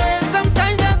 yeah.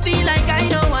 Sometimes I feel like I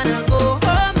don't wanna go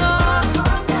home, no.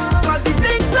 'Cause it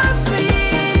tastes so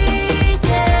sweet,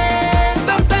 yeah.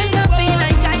 Sometimes I feel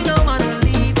like I don't wanna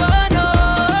leave, oh no.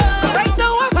 Right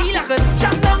now I feel like a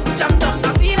jam down.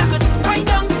 I feel like a wind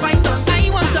down. I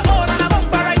want to hold on a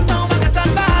bumper right now. I get on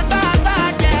bad,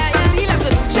 yeah. I feel like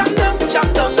a jam down.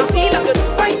 I feel like a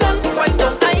wind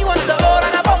down. I want to hold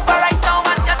on a bumper right now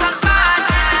and get on bad,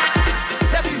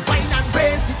 yeah. Let me wine and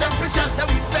raise the temperature. Let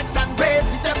me flex and raise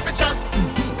the temperature.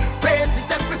 Raise the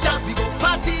temperature. We go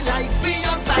party like we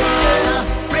on fire.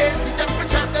 Raise the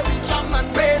temperature. Let me jam and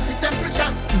raise the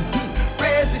temperature.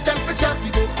 Raise the temperature. We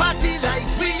go party like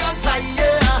we on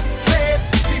fire. Blaze,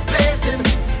 we blazing.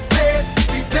 Blaze,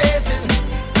 we blazing.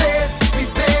 Blaze, we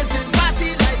blazing. Party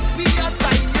like we on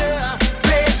fire.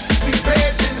 Rage, we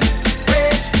raging.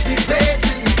 Rage, we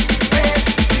raging. Rage,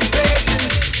 we raging.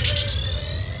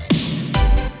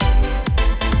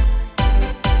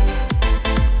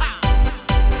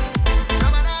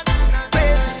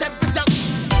 Raise the temperature.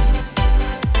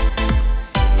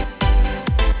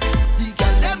 The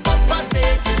girl them bumpers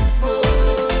making smoke.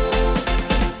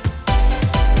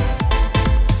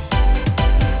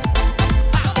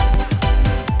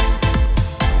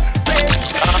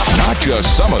 Not just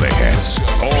some of the hits,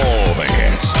 all the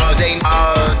hits.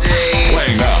 All day.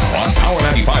 Playing now on Power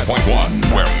 95.1,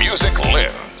 where music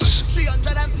lives.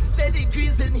 360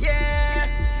 degrees in here,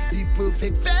 the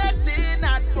perfect fetting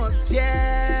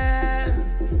atmosphere.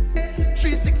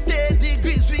 360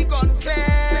 degrees we gone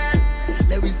clear.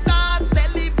 Let we start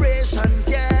celebrations,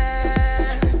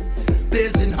 yeah.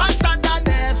 Blazing hotter than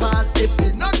ever,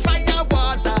 sipping on fire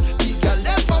water. The girl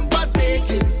them bumpers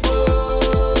making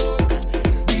smoke.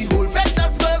 The whole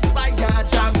fetters burst fire,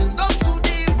 jamming up to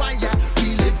the wire. We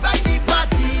live like the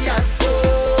party has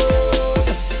code.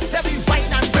 Let me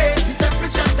wine and raise the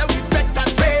temperature. Let we flex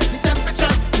and raise the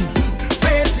temperature.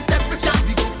 Raise the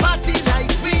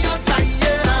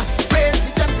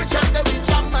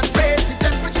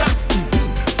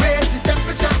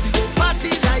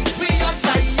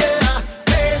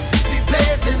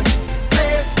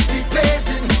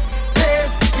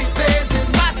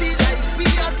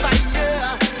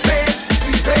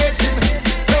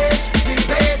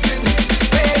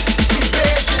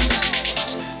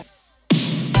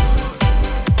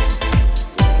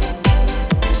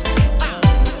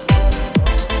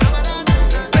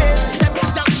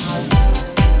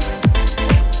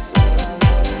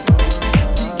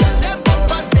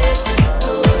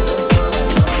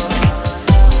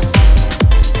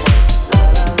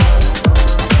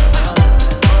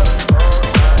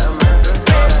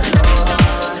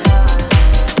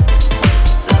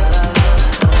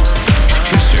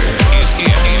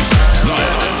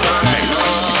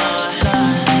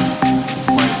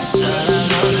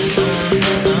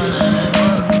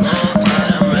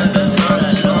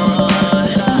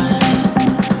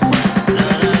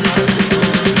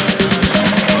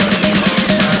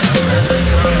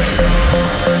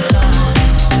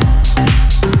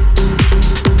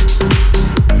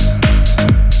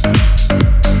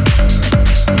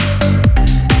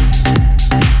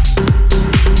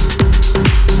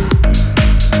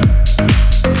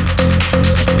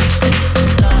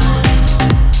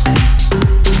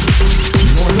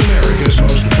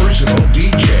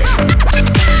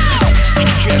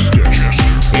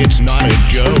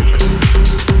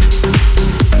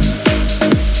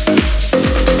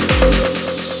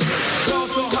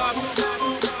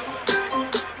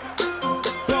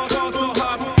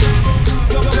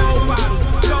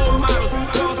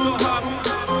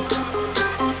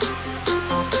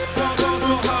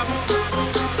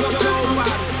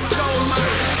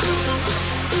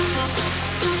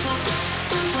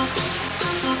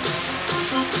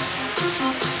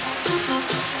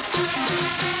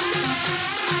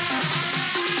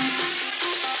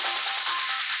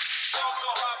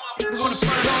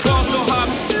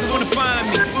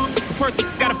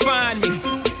find me.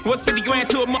 What's 50 grand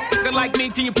to a motherfucker like me?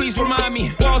 Can you please remind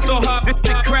me? Ball so hard, this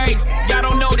shit crazy. Y'all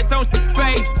don't know that don't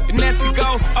phase. The next could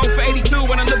go 0 for 82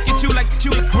 when I look at you like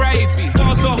you a gravy.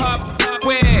 Ball so hard,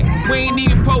 where? We ain't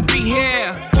even po be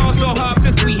here. Ball so hard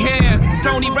since we here. It's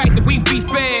only right that we be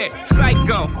fair.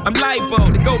 Psycho, I'm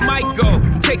libo to go Michael.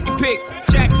 Take your pick.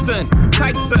 Jackson,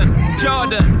 Tyson,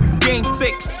 Jordan. Game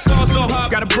 6. Ball so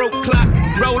hard, got a broke clock.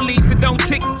 Rollies that don't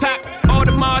tick tock. All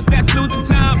the Mars that's losing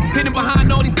time. Hidden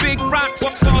behind all these big rocks.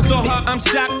 Ball so hard, I'm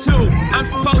shocked too. I'm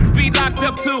supposed to be locked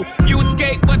up too. You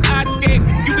escape, but I escape.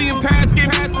 You be in Paris,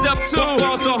 get passed up too.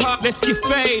 Ball so hard, let's get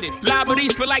faded.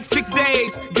 Liberties for like 6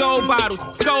 days. Gold bottles,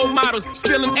 soul models.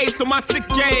 Spilling ace on my sick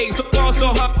days. Ball so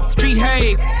hard,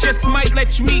 behave. Just might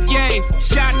let you meet gay.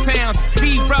 Shot towns,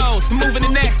 B-rolls. Moving the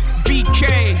next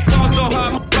BK. Ball so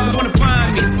hard, brothers wanna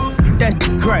find me. That's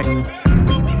crack.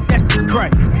 That's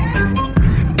crack.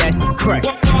 That's crack.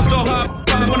 Ball so hard,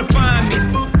 brothers wanna find me.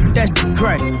 That's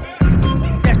crack.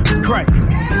 That's crack.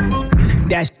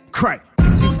 That's crack.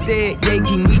 She said, yeah,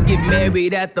 can we get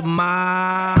married at the mall?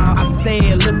 I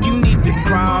said, look, you need to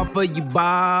crawl for your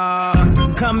bar.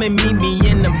 Come and meet me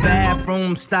in the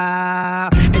bathroom style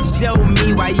and show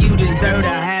me why you deserve to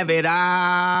have it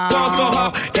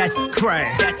all. That's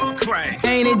crack. That's crack.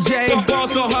 Ain't it, Jay?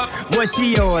 What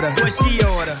she order? What she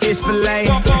order? Fish fillet.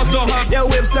 Your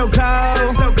whip so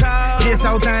cold. So cold. This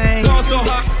whole thing.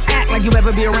 Act like you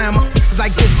ever be around me.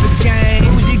 Like this a game.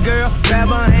 Who's your girl? Grab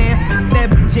her hand. That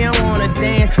bitch, she don't wanna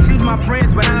dance. She's my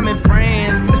friends, but I'm in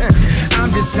France.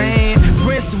 I'm just saying,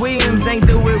 Prince Williams ain't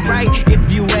do it right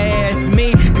if you ask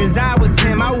me. Cause I was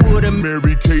him, I would've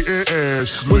married Kate and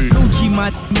Ashley. Was Gucci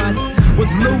my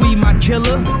was Louis my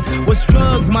killer? Was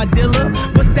drugs my dealer?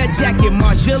 What's that jacket,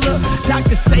 Margilla?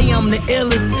 Doctors say I'm the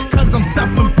illest, cause I'm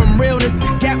suffering from realness.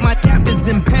 Got my captors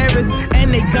in Paris,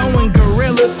 and they going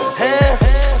gorillas. Huh?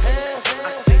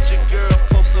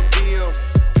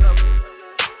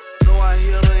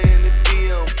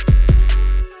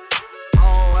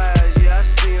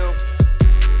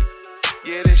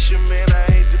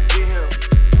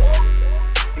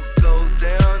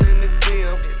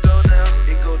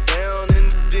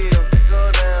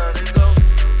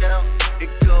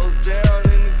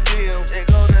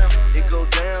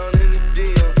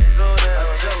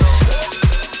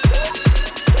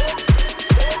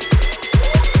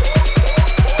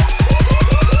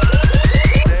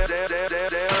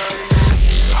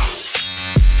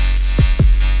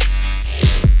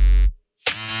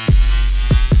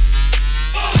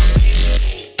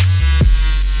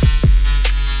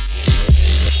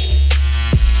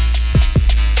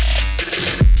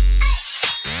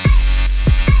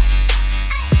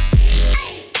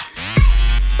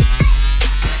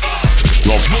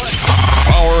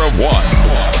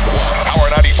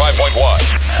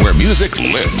 Where music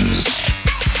lives.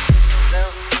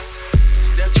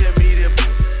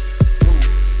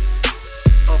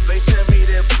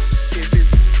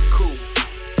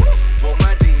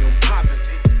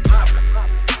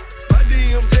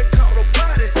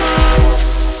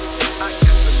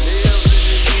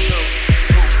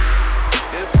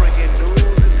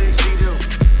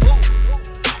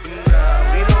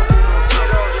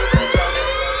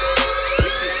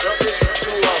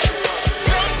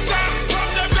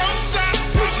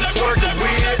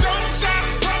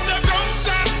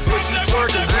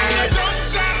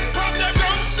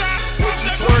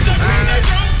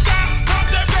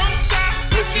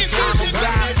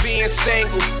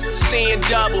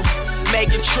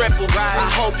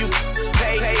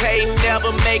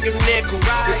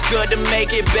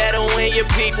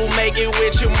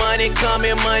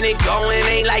 Coming, money going,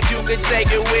 ain't like you could take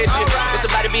it with you. It's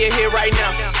about to be a hit right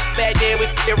now. Bad day with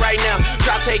it right now.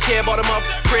 Drop, take care, bought them off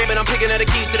the crib, and I'm picking up the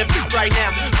keys to the right now.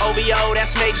 OVO,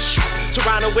 that's major shit.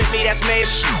 Toronto with me, that's major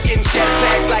shit. Getting jet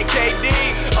packs like KD.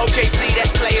 OKC,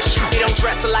 that's player shit. We don't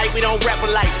dress alike, we don't rap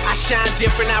alike. I shine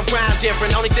different, I rhyme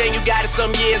different. Only thing you got is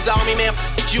some years on me, man.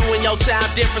 You and your time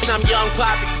difference. I'm young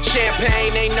poppy.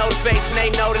 Champagne, they know the face and they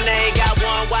know the name. Got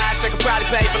one watch, they could probably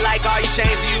pay for like all your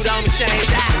chains, so you don't change.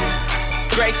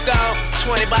 Grey Stone,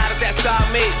 20 bottles, that's all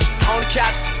me. On the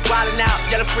couch, wildin' out,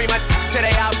 yelling free my till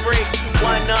they all free.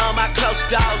 One of my close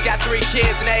dogs got 3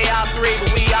 kids and they all 3,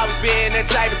 but we always been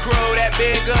that type of crew that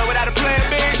been good without a plan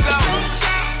B. So.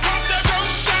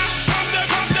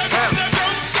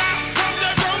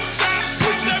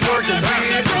 What you twerking,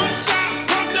 man?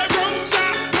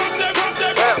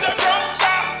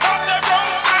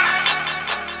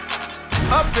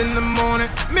 Up in the morning,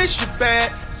 miss you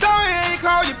bad. Sorry I ain't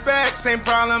call you back. Same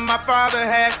problem my father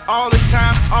had. All his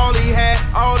time, all he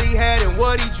had, and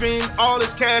what he dreamed. All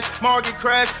his cash, market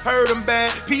crash, hurt him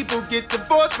bad. People get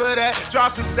divorced for that.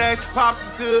 Drop some stacks, pops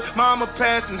is good. Mama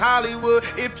passed in Hollywood.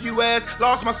 If you ask,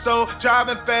 lost my soul,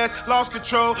 driving fast, lost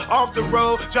control, off the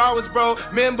road. Jaw was broke.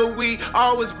 Remember we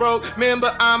always broke.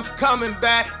 Remember I'm coming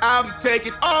back. I'll be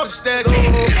taking all the stack.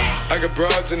 I got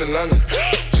broads in Atlanta.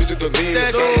 Just to lean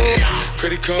in family.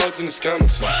 Credit cards in the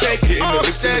scammers. Hitting the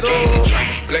licks in the drum.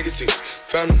 Legacies,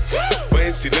 family. Wait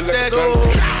and see, look like a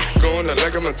panda. Going out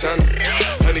like a Montano.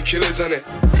 Honey killers on it.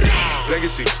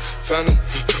 Legacies, family.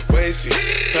 Wait and see,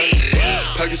 family.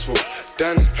 Pockets full,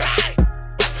 Danny.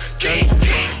 Candy.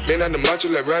 Man on the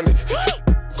Machel like Randy.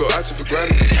 Go out to for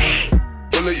granted.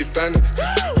 Bullet your bandit.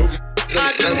 Hope you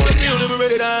understand it.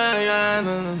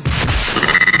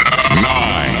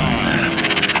 9,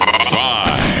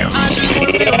 5,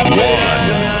 1,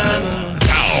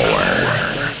 power.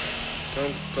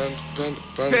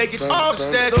 Take it off,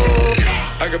 stack.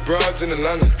 I got broads in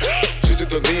Atlanta. Just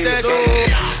to lean in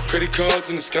family. Credit cards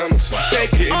in the scammers.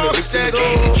 Hitting the licks in the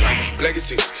drum.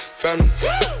 Legacies, family.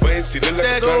 Wait and see, look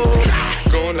like a panda.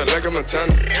 Going out like a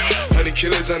Montano. Honey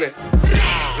killers on it.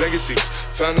 Legacies,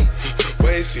 family.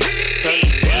 Wait and see,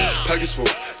 family. Pockets full,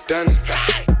 Danny.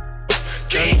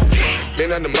 Candy.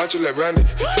 Man on the Machel like Randy.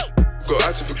 Go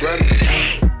out to for granted.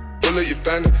 Bullet your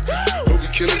bandit. Hope you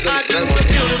killers understand it.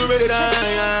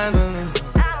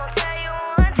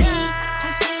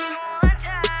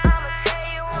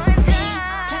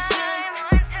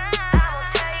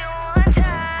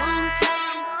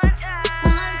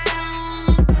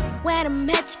 When I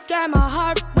met you, girl, my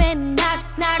heart went knock,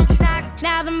 knock.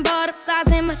 Now them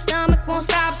butterflies in my stomach won't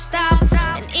stop.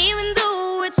 And even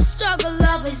though it's a struggle,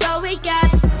 love is all we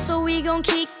got. So we gon'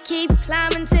 keep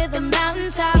climbing to the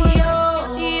mountaintop. Your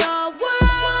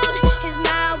world is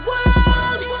my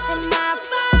world, and my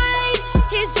fight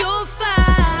is your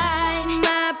fight.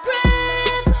 My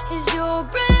breath is your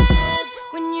breath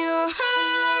when you're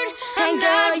hurt. And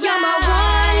girl, you're my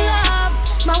one love,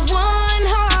 my one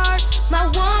heart, my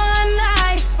one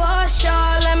life for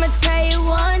sure. Let me tell you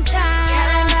one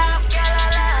time.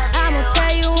 I'ma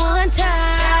tell you one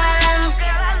time.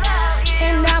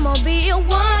 And I'ma be your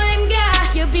one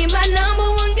guy. You'll be my number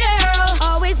one girl.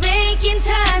 Always making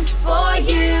time for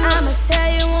you. I'ma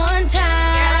tell you one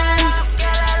time.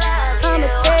 I'ma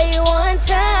tell you one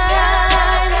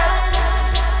time.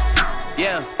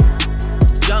 Yeah.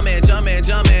 Jumpin',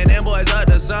 them boys up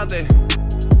to something.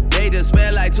 They just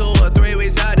spent like 2 or 3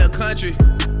 weeks out the country.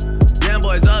 Them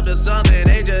boys up to something,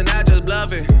 they just not just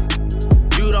bluffing.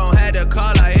 You don't have to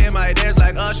call, I hear my dance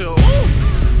like Usher. Ooh.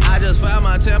 I just found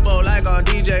my tempo like on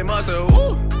DJ Mustard.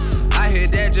 Ooh. I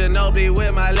hit that Ginobili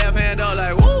with my left hand, though,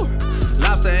 like woo.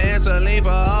 Lobster and saline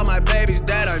for all my babies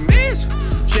that I miss.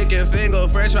 Chicken finger,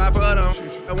 french fry for them.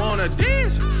 I wanna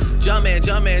dance. Jumpin',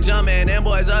 them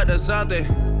boys up to something.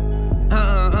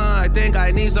 I think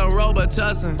I need some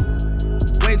Robitussin.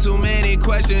 Way too many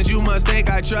questions, you must think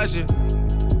I trust you.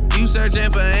 You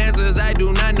searching for answers, I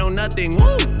do not know nothing,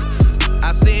 woo.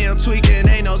 I see him tweaking,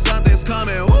 they know something's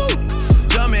coming, woo.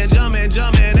 Jumpin', them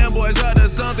boys up to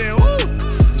something, woo.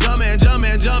 Jumpin',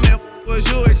 what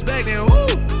you expecting, woo.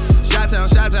 Shout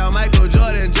out, Michael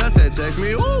Jordan just said text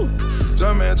me, woo.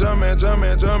 Jumpin'.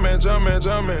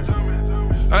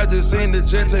 I just seen the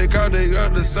jet take out, they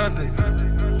up to something.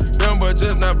 Them boys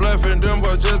just not bluffing, Jumpin', them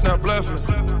boys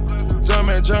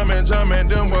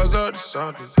up to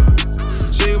something.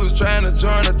 She was trying to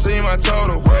join the team, I told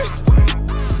her, wait.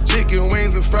 Chicken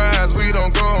wings and fries, we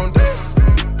don't go on dates.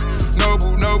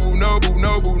 Noble.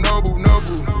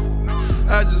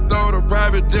 I just throw the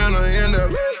private dinner in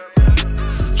LA.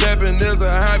 Trapping is a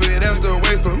hobby, that's the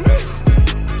way for me.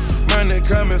 Money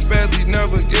coming fast, we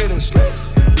never getting straight.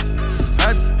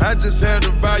 I just had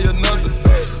to buy another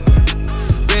safe.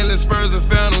 Bentley Spurs and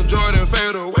Phantom Jordan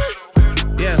fade away.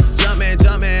 Yeah,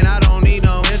 jumpin', I don't need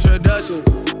no introduction.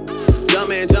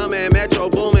 Jumpin', Metro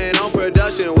boomin' on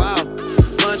production, wow.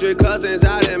 100 cousins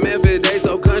out in Memphis, they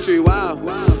so country, wow.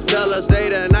 Tell her stay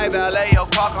the night, valet your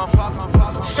park on.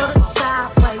 Show it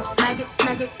sideways, smack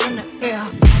it in the air.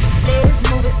 Ladies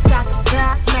move it side to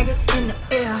side, smack it in the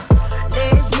air.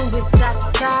 Ladies move it side to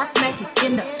side, smack it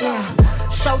in the air.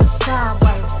 Show it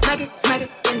sideways, smack it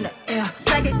in the air.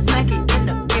 Smack it in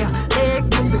the air. Legs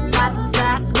move it side to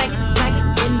side, smack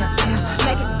it in the air.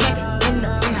 Smack it in the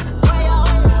air.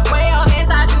 Wave your hands,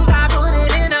 I do, I put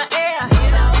it in the air.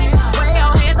 Wave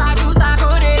your hands, I do, I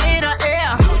put it in the air.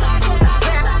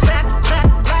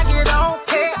 Back it on,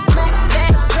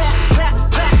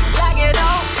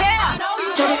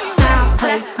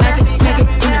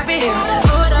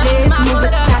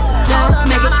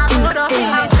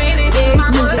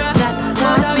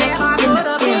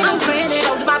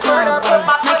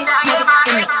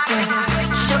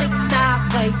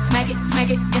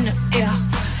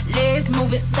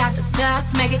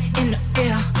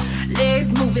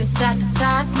 just move it side to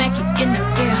side, smack it in the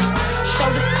air.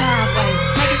 Shoulder sideways,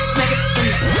 smack it in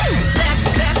the air. Clap,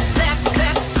 clap, clap,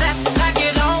 clap, clap, like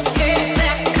you don't care.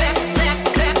 Clap, clap, clap,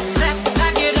 clap, clap,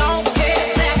 like you don't care.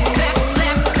 Clap,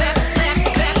 clap, clap, clap,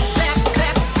 clap, clap, clap,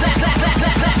 clap, clap, clap, clap,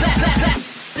 clap, clap, clap, clap,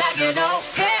 like you don't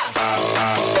care.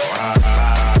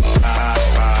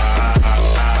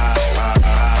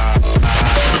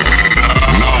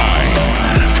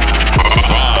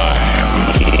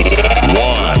 1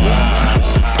 hour.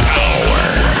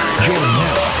 You're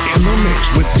now in the mix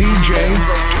with DJ